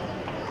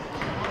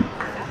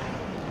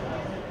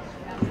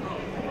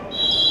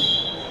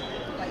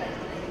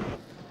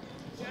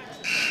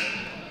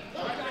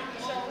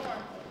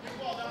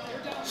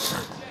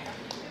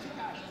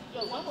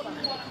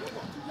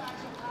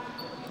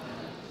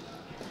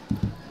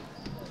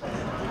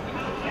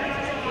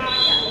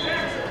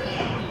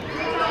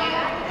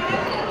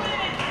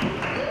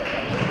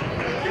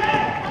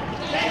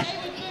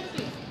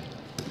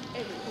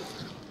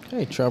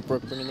 Okay,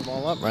 Troutbrook bringing the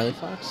ball up. Riley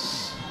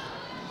Fox.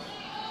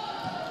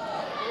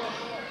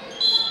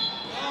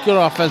 Good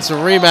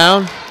offensive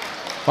rebound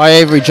by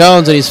Avery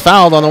Jones, and he's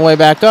fouled on the way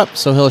back up,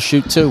 so he'll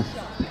shoot two.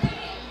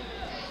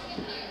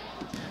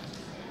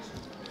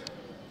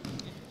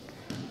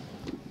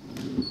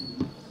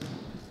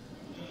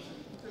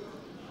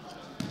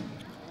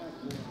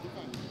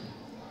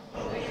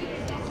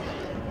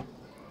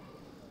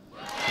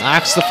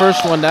 Knocks the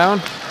first one down.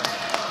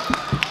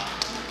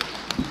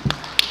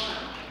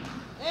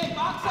 Hey,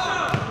 box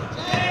out.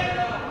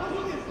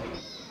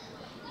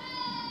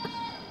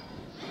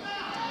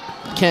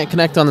 Can't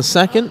connect on the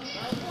second.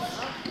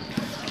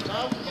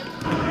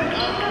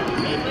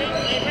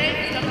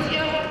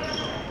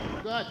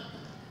 Good.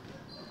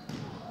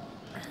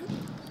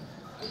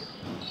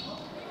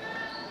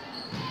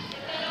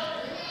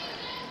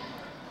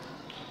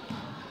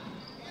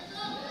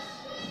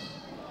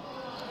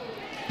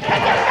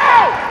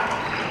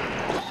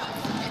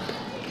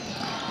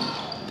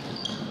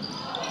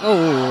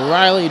 Oh,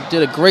 Riley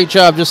did a great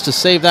job just to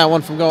save that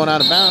one from going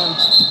out of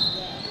bounds.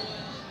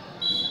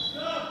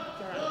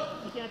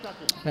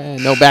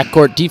 And no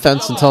backcourt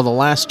defense until the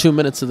last 2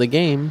 minutes of the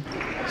game.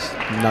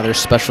 Another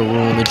special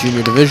rule in the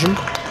junior division.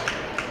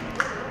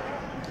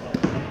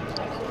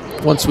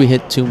 Once we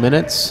hit 2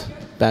 minutes,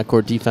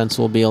 backcourt defense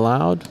will be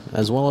allowed,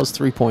 as well as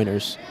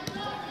three-pointers.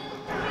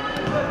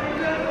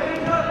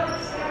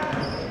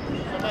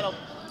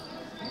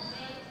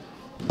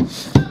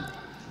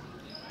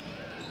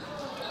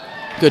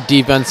 Good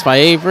defense by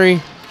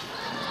Avery.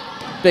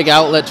 Big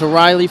outlet to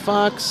Riley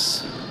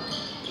Fox,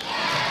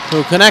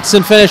 who connects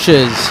and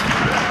finishes.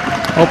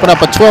 Open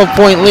up a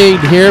 12-point lead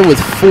here with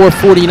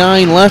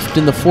 4:49 left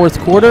in the fourth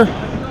quarter.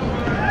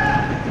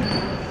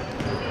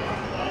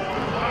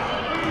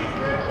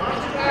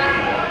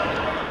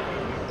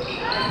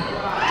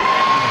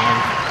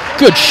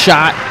 Good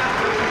shot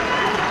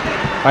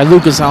by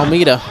Lucas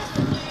Almeida.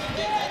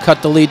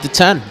 Cut the lead to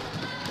 10.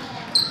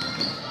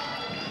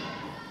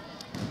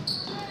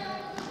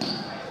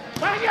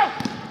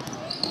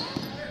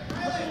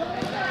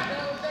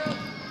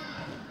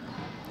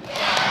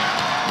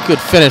 Good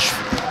finish.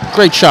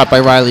 Great shot by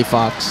Riley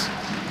Fox.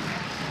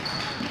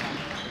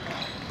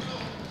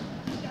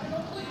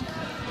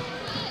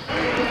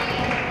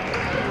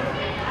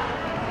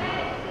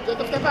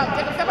 Jacob, step up.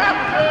 Jacob, step up.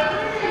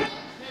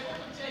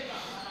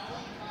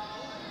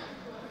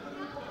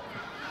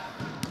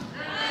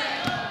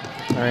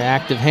 Very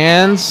active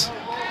hands.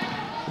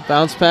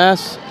 Bounce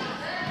pass.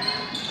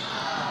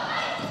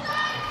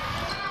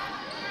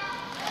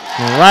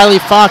 And Riley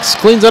Fox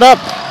cleans it up.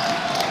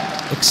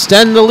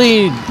 Extend the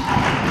lead.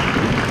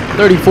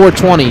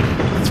 34-20.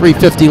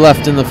 3:50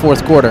 left in the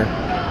fourth quarter.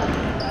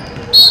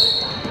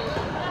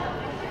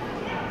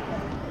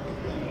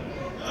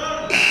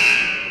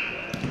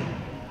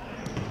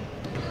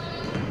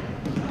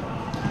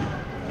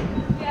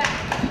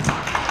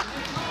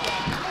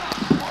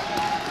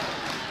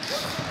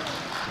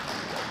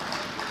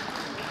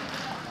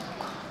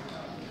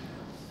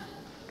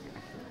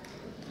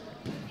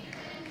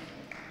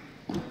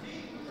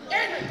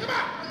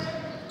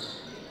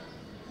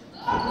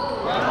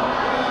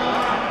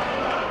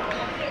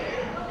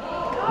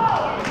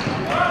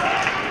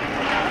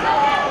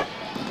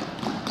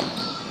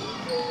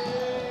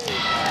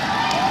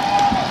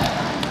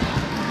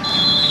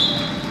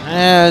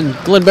 And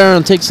Glen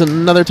Barron takes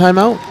another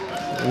timeout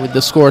with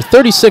the score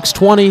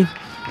 36-20,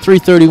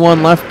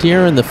 3:31 left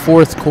here in the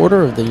fourth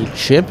quarter of the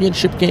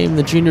championship game in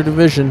the junior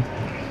division.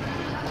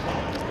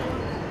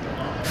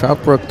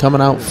 Troutbrook coming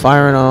out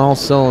firing on all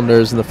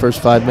cylinders in the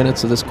first 5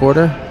 minutes of this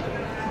quarter.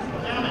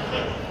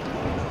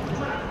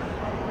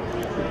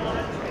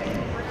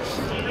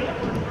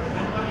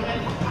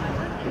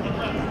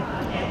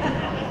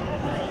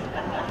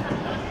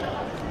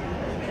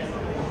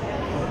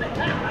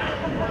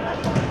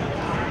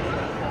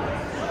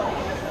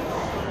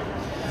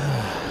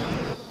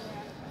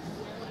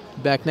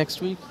 Back next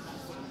week?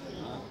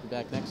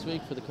 Back next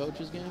week for the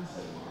coaches game?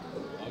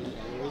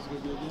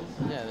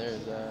 Yeah,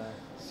 there's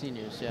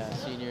seniors. Yeah,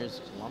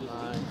 seniors,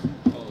 alumni.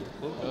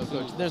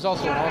 Coach. There's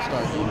also an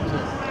all-star game too.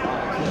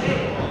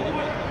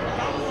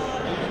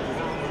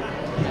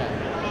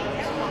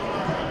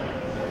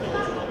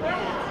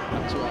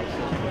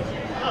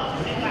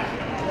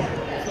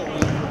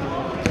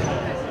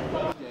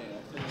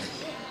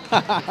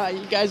 Yeah.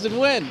 You guys would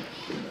win.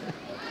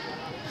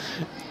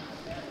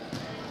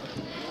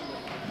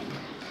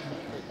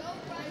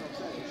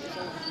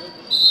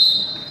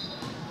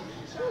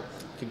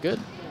 Good.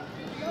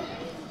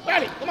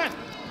 Ready, come on.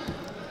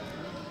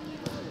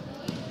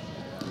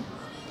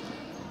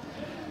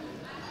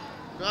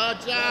 Good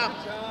job.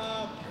 Good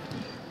job.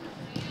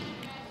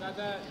 Got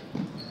that.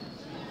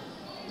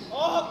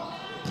 Oh.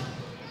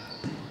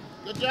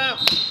 Good job.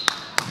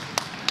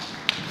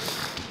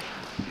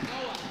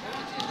 Noah,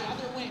 that's in the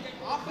other wing.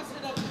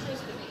 Opposite of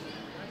Tristan.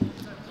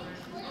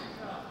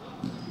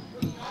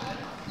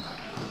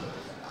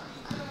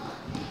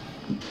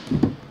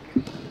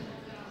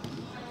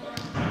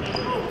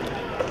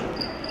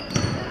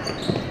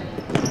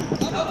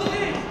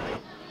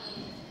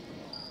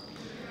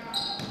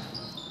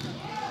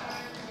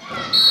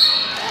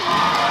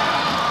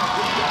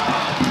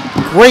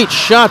 Great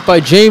shot by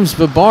James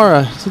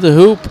Babara to the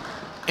hoop,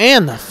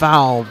 and the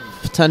foul.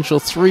 Potential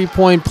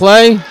three-point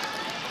play.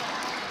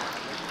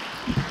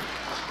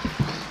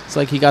 It's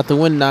like he got the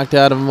wind knocked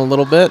out of him a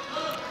little bit.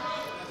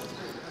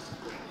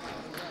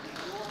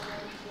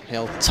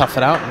 He'll tough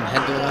it out and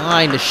head to the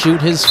line to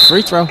shoot his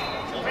free throw.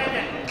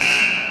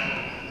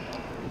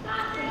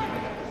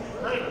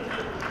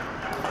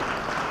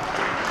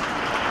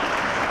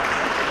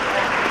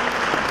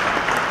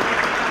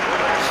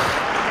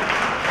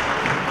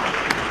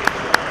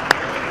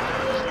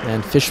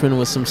 And Fishman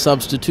with some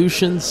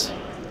substitutions.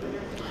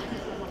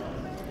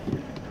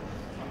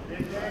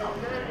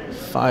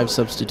 5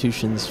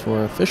 substitutions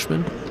for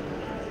Fishman.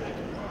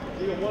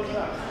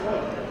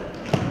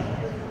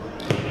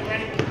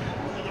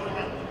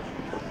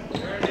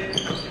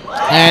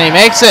 And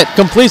he makes it,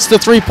 completes the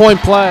three-point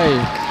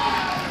play.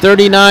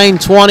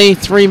 39-20,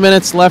 3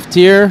 minutes left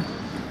here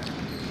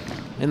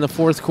in the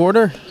fourth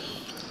quarter.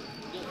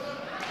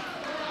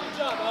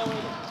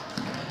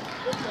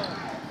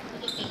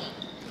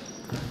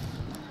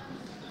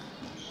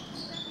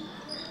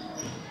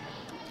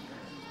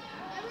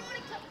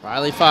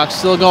 Riley Fox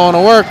still going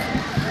to work.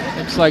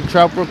 Looks like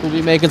Troutbrook will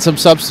be making some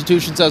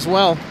substitutions as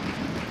well.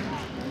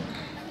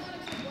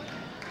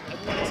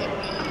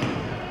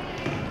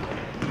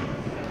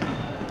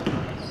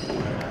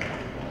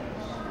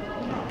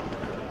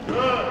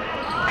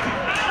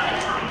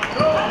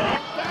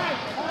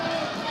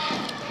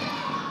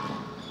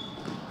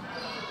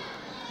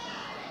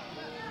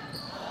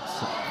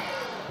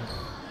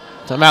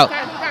 Timeout.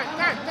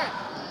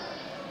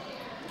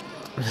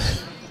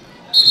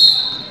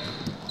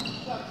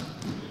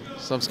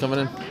 Subs coming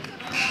in. Go,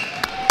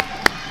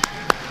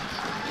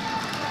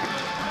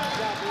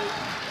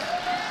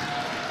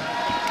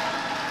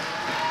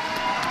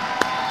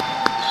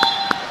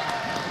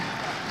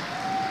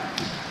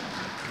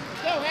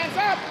 hands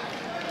up.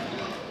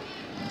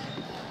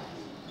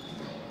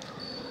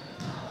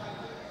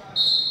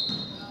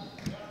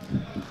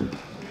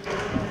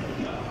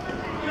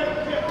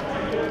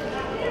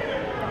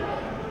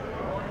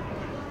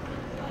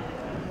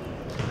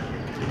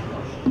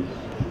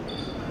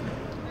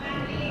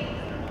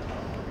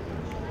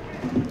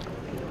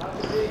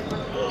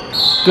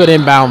 Good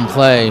inbound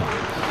play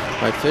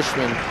by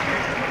Fishman.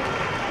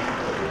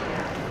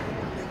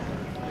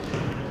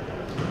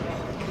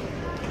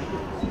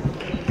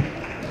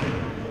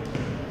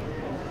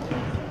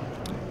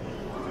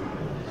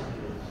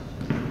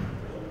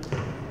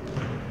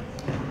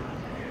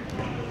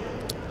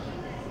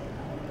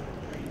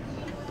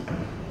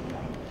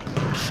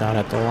 Shot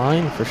at the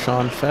line for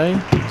Sean Fay.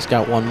 He's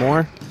got one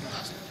more.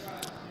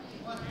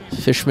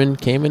 Fishman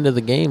came into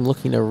the game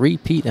looking to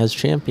repeat as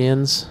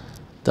champions.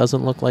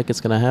 Doesn't look like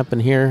it's going to happen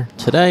here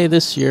today,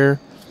 this year.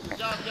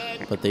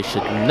 But they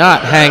should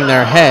not hang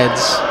their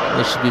heads.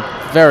 They should be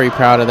very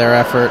proud of their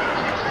effort.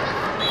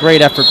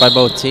 Great effort by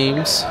both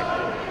teams.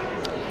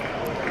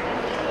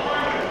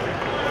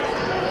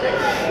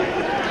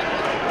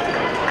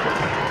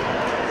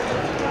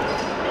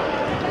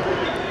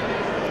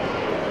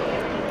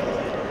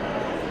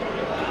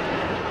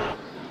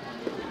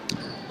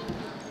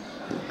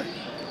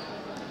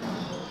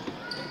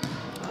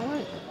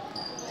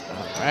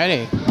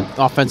 Alrighty.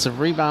 Offensive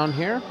rebound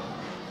here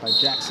by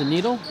Jackson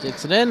Needle.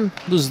 Takes it in,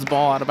 loses the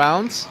ball out of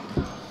bounds.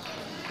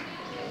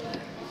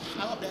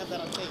 I love to have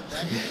that on tape,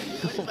 right?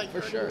 He's like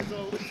For sure. 30 years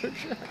old. For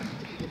sure.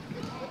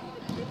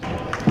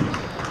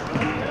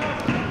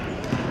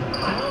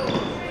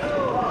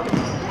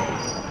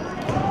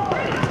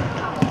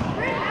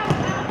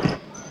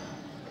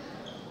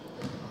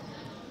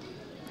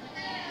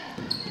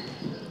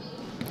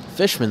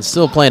 Fishman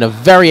still playing a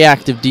very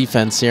active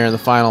defense here in the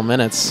final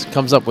minutes.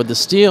 Comes up with the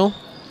steal.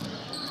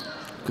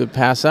 Good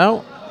pass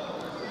out.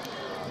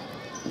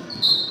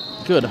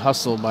 Good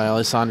hustle by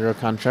Alessandro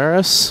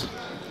Contreras.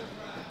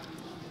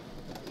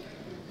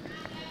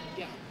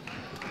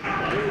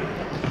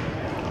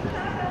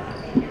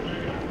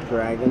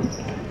 Dragon.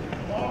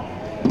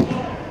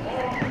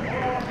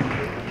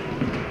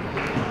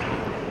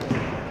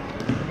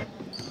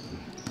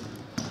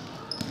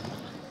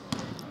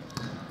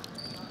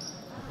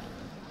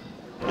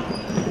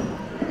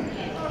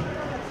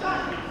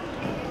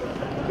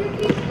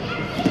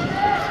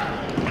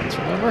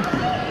 Turnover.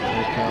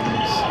 Here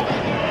comes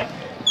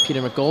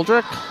Peter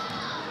McGoldrick.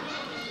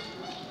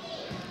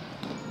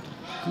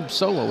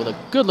 Solo with a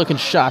good-looking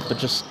shot, but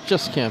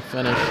just can't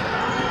finish.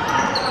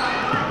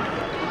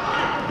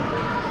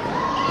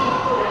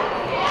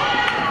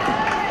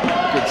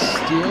 Good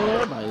steal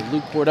there by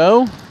Luke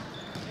Bordeaux.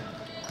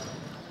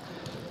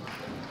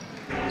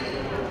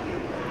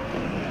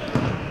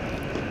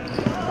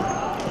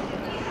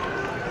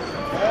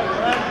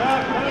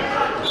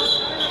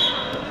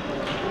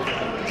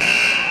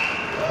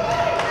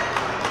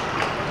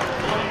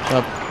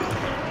 Up.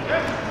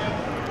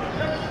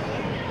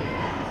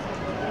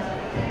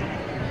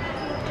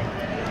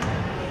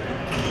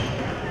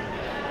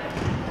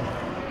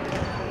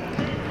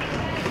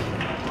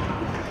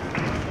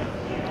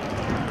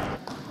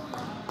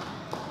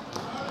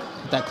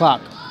 That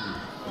clock.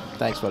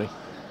 Thanks, buddy.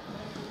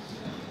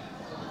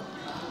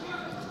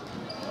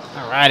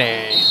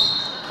 Alrighty.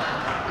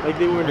 Like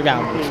they were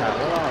Rebound.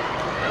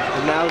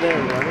 and now they're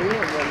running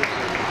it.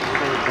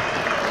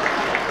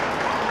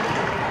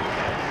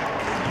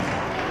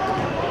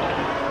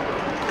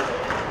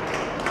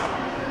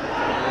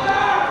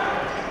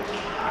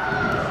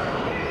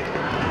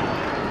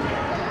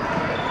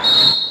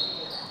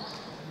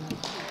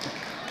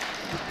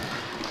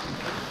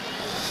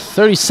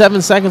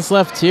 .37 seconds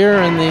left here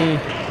in the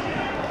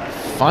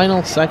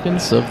final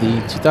seconds of the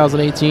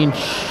 2018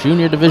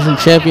 Junior Division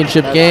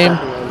Championship game.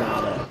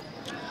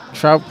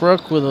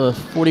 Troutbrook with a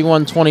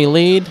 41-20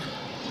 lead.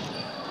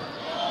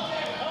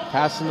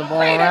 Passing the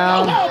ball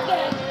around.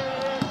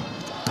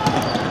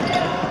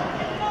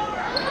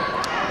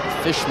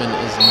 Fishman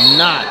is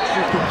not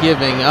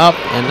giving up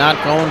and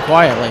not going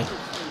quietly.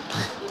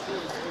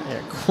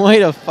 They're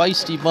quite a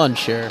feisty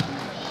bunch here.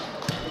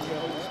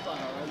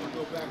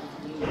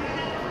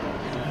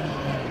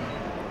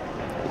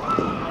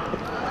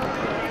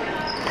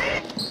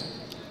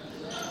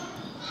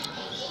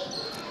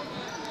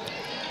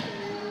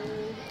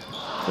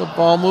 Good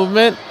ball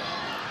movement.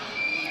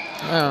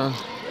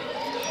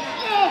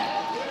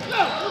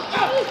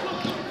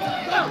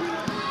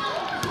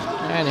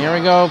 And here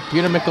we go.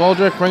 Peter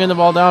McGoldrick bringing the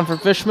ball down for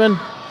Fishman.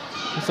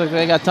 Looks like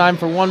they got time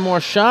for one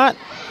more shot.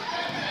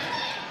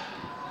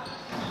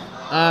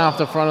 Off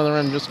the front of the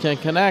rim, just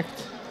can't connect.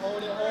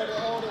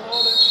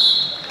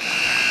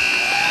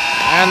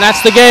 And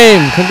that's the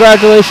game.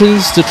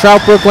 Congratulations to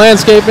Troutbrook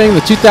Landscaping,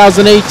 the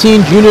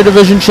 2018 Junior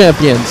Division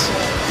champions.